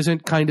 it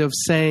isn't kind of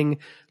saying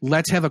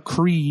let's have a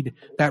creed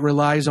that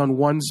relies on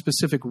one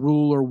specific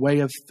rule or way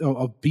of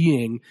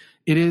being.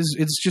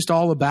 It's just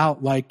all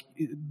about like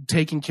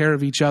taking care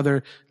of each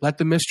other, let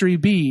the mystery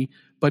be,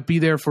 but be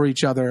there for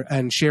each other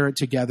and share it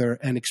together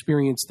and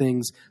experience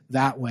things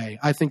that way.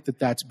 I think that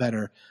that's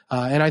better.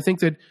 And I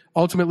think that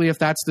ultimately, if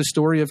that's the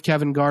story of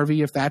Kevin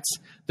Garvey, if that's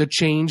the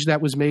change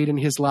that was made in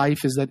his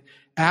life, is that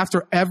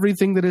after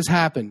everything that has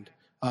happened,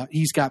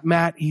 he's got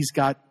Matt, he's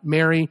got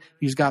Mary,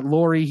 he's got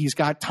Lori, he's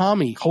got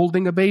Tommy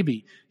holding a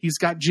baby, he's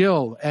got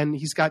Jill, and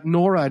he's got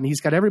Nora, and he's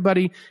got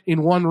everybody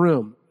in one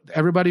room,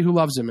 everybody who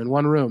loves him in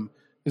one room.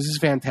 This is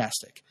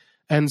fantastic.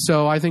 And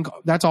so I think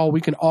that's all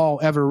we can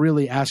all ever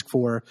really ask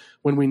for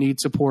when we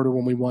need support or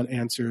when we want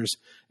answers.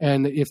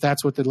 And if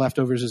that's what The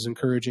Leftovers is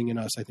encouraging in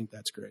us, I think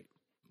that's great.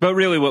 But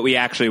really what we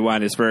actually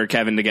want is for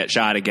Kevin to get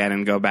shot again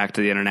and go back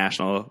to the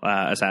International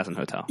Assassin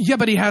Hotel. Yeah,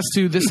 but he has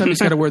to. This time he's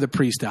got to wear the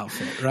priest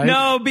outfit, right?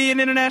 No, be an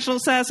international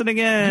assassin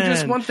again. You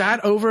just want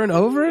that over and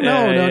over?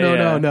 No. I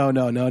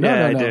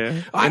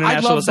do. I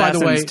love, by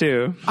the way,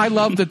 too. I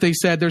love that they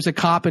said there's a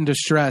cop in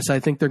distress. I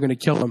think they're going to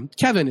kill him.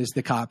 Kevin is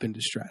the cop in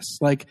distress.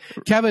 Like,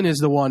 Kevin is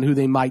the one who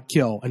they might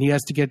kill, and he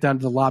has to get down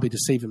to the lobby to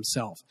save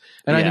himself.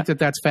 And I think that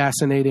that's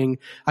fascinating.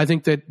 I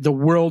think that the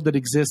world that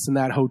exists in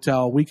that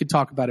hotel, we could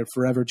talk about it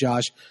forever,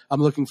 Josh.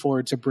 I'm looking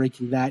forward to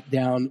breaking that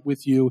down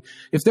with you.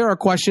 If there are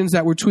questions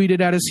that were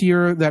tweeted at us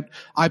here that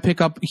I pick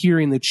up here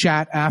in the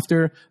chat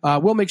after,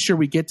 we'll make sure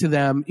we get to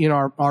them in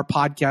our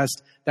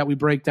podcast that we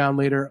break down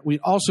later. We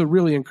also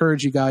really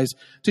encourage you guys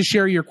to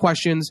share your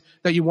questions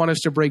that you want us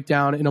to break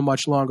down in a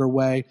much longer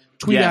way.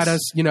 Tweet at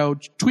us,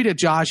 tweet at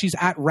Josh. He's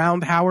at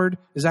Round Howard.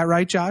 Is that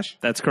right, Josh?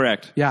 That's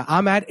correct. Yeah,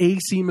 I'm at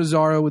AC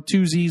Mazzaro with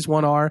 2 Z's,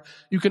 1 R.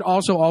 You can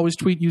also always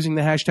tweet using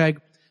the hashtag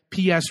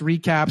PS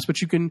Recaps,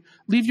 but you can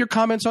leave your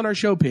comments on our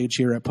show page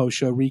here at Post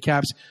Show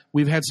Recaps.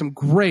 We've had some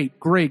great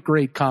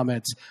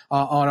comments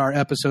on our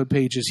episode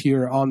pages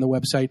here on the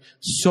website.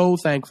 So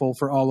thankful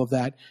for all of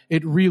that.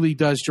 It really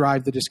does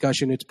drive the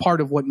discussion. It's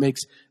part of what makes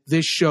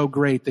this show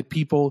great, that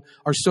people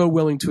are so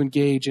willing to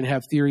engage and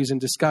have theories and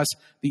discuss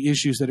the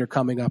issues that are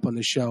coming up on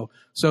the show.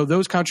 So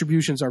those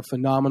contributions are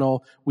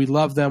phenomenal. We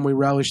love them. We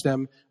relish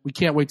them. We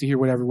can't wait to hear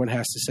what everyone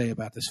has to say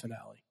about this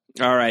finale.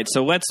 All right,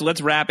 so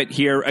let's wrap it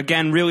here.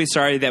 Again, really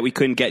sorry that we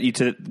couldn't get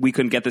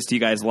this to you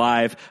guys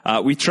live.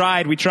 We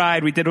tried, we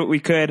did what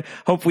we could.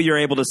 Hopefully you're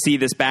able to see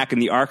this back in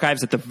the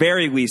archives. At the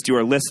very least, you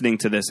are listening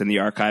to this in the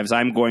archives.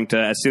 I'm going to,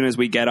 as soon as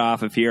we get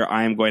off of here,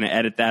 I am going to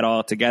edit that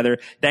all together.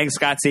 Thanks,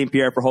 Scott St.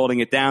 Pierre, for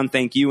holding it down.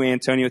 Thank you,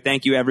 Antonio.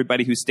 Thank you,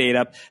 everybody who stayed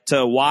up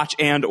to watch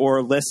and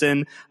or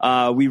listen.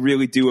 We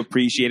really do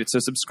appreciate it. So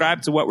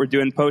subscribe to what we're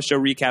doing,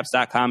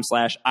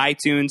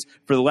 postshowrecaps.com/iTunes.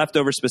 For the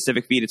Leftover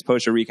specific feed, it's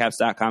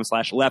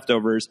postshowrecaps.com/leftovers.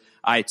 Leftovers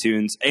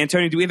iTunes.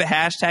 Antonio, do we have a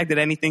hashtag? Did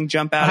anything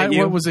jump out at you?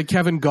 What was it,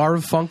 Kevin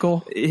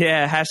Garfunkel?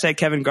 Yeah, hashtag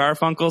Kevin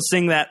Garfunkel.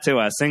 Sing that to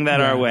us. Sing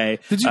that our way.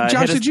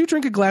 Josh, did you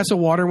drink a glass of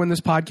water when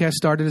this podcast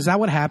started? Is that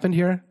what happened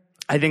here?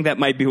 I think that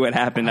might be what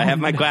happened. I have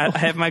my glass. I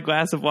have my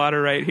glass of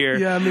water right here.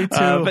 Yeah, me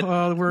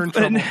too. We're in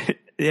trouble.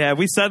 Yeah,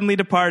 we suddenly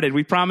departed.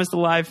 We promised a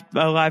live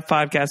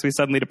podcast. We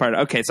suddenly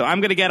departed. Okay, so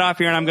I'm going to get off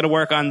here and I'm going to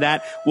work on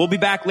that. We'll be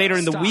back later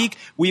in the week.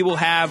 We will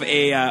have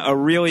a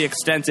really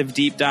extensive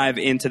deep dive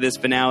into this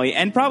finale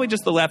and probably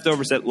just the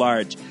leftovers at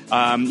large.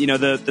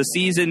 The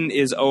season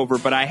is over,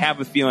 but I have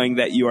a feeling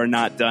that you are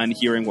not done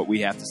hearing what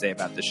we have to say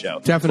about the show.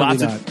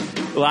 Definitely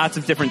not. Lots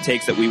of different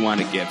takes that we want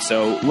to give.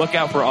 So look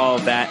out for all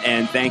of that.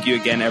 And thank you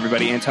again,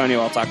 everybody. Antonio,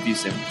 I'll talk to you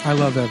soon. I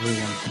love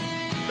everyone.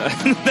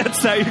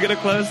 That's how you're going to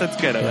close? That's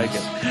good. I like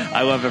it.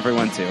 I love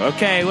everyone, too.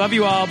 Okay, love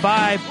you all.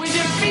 Bye.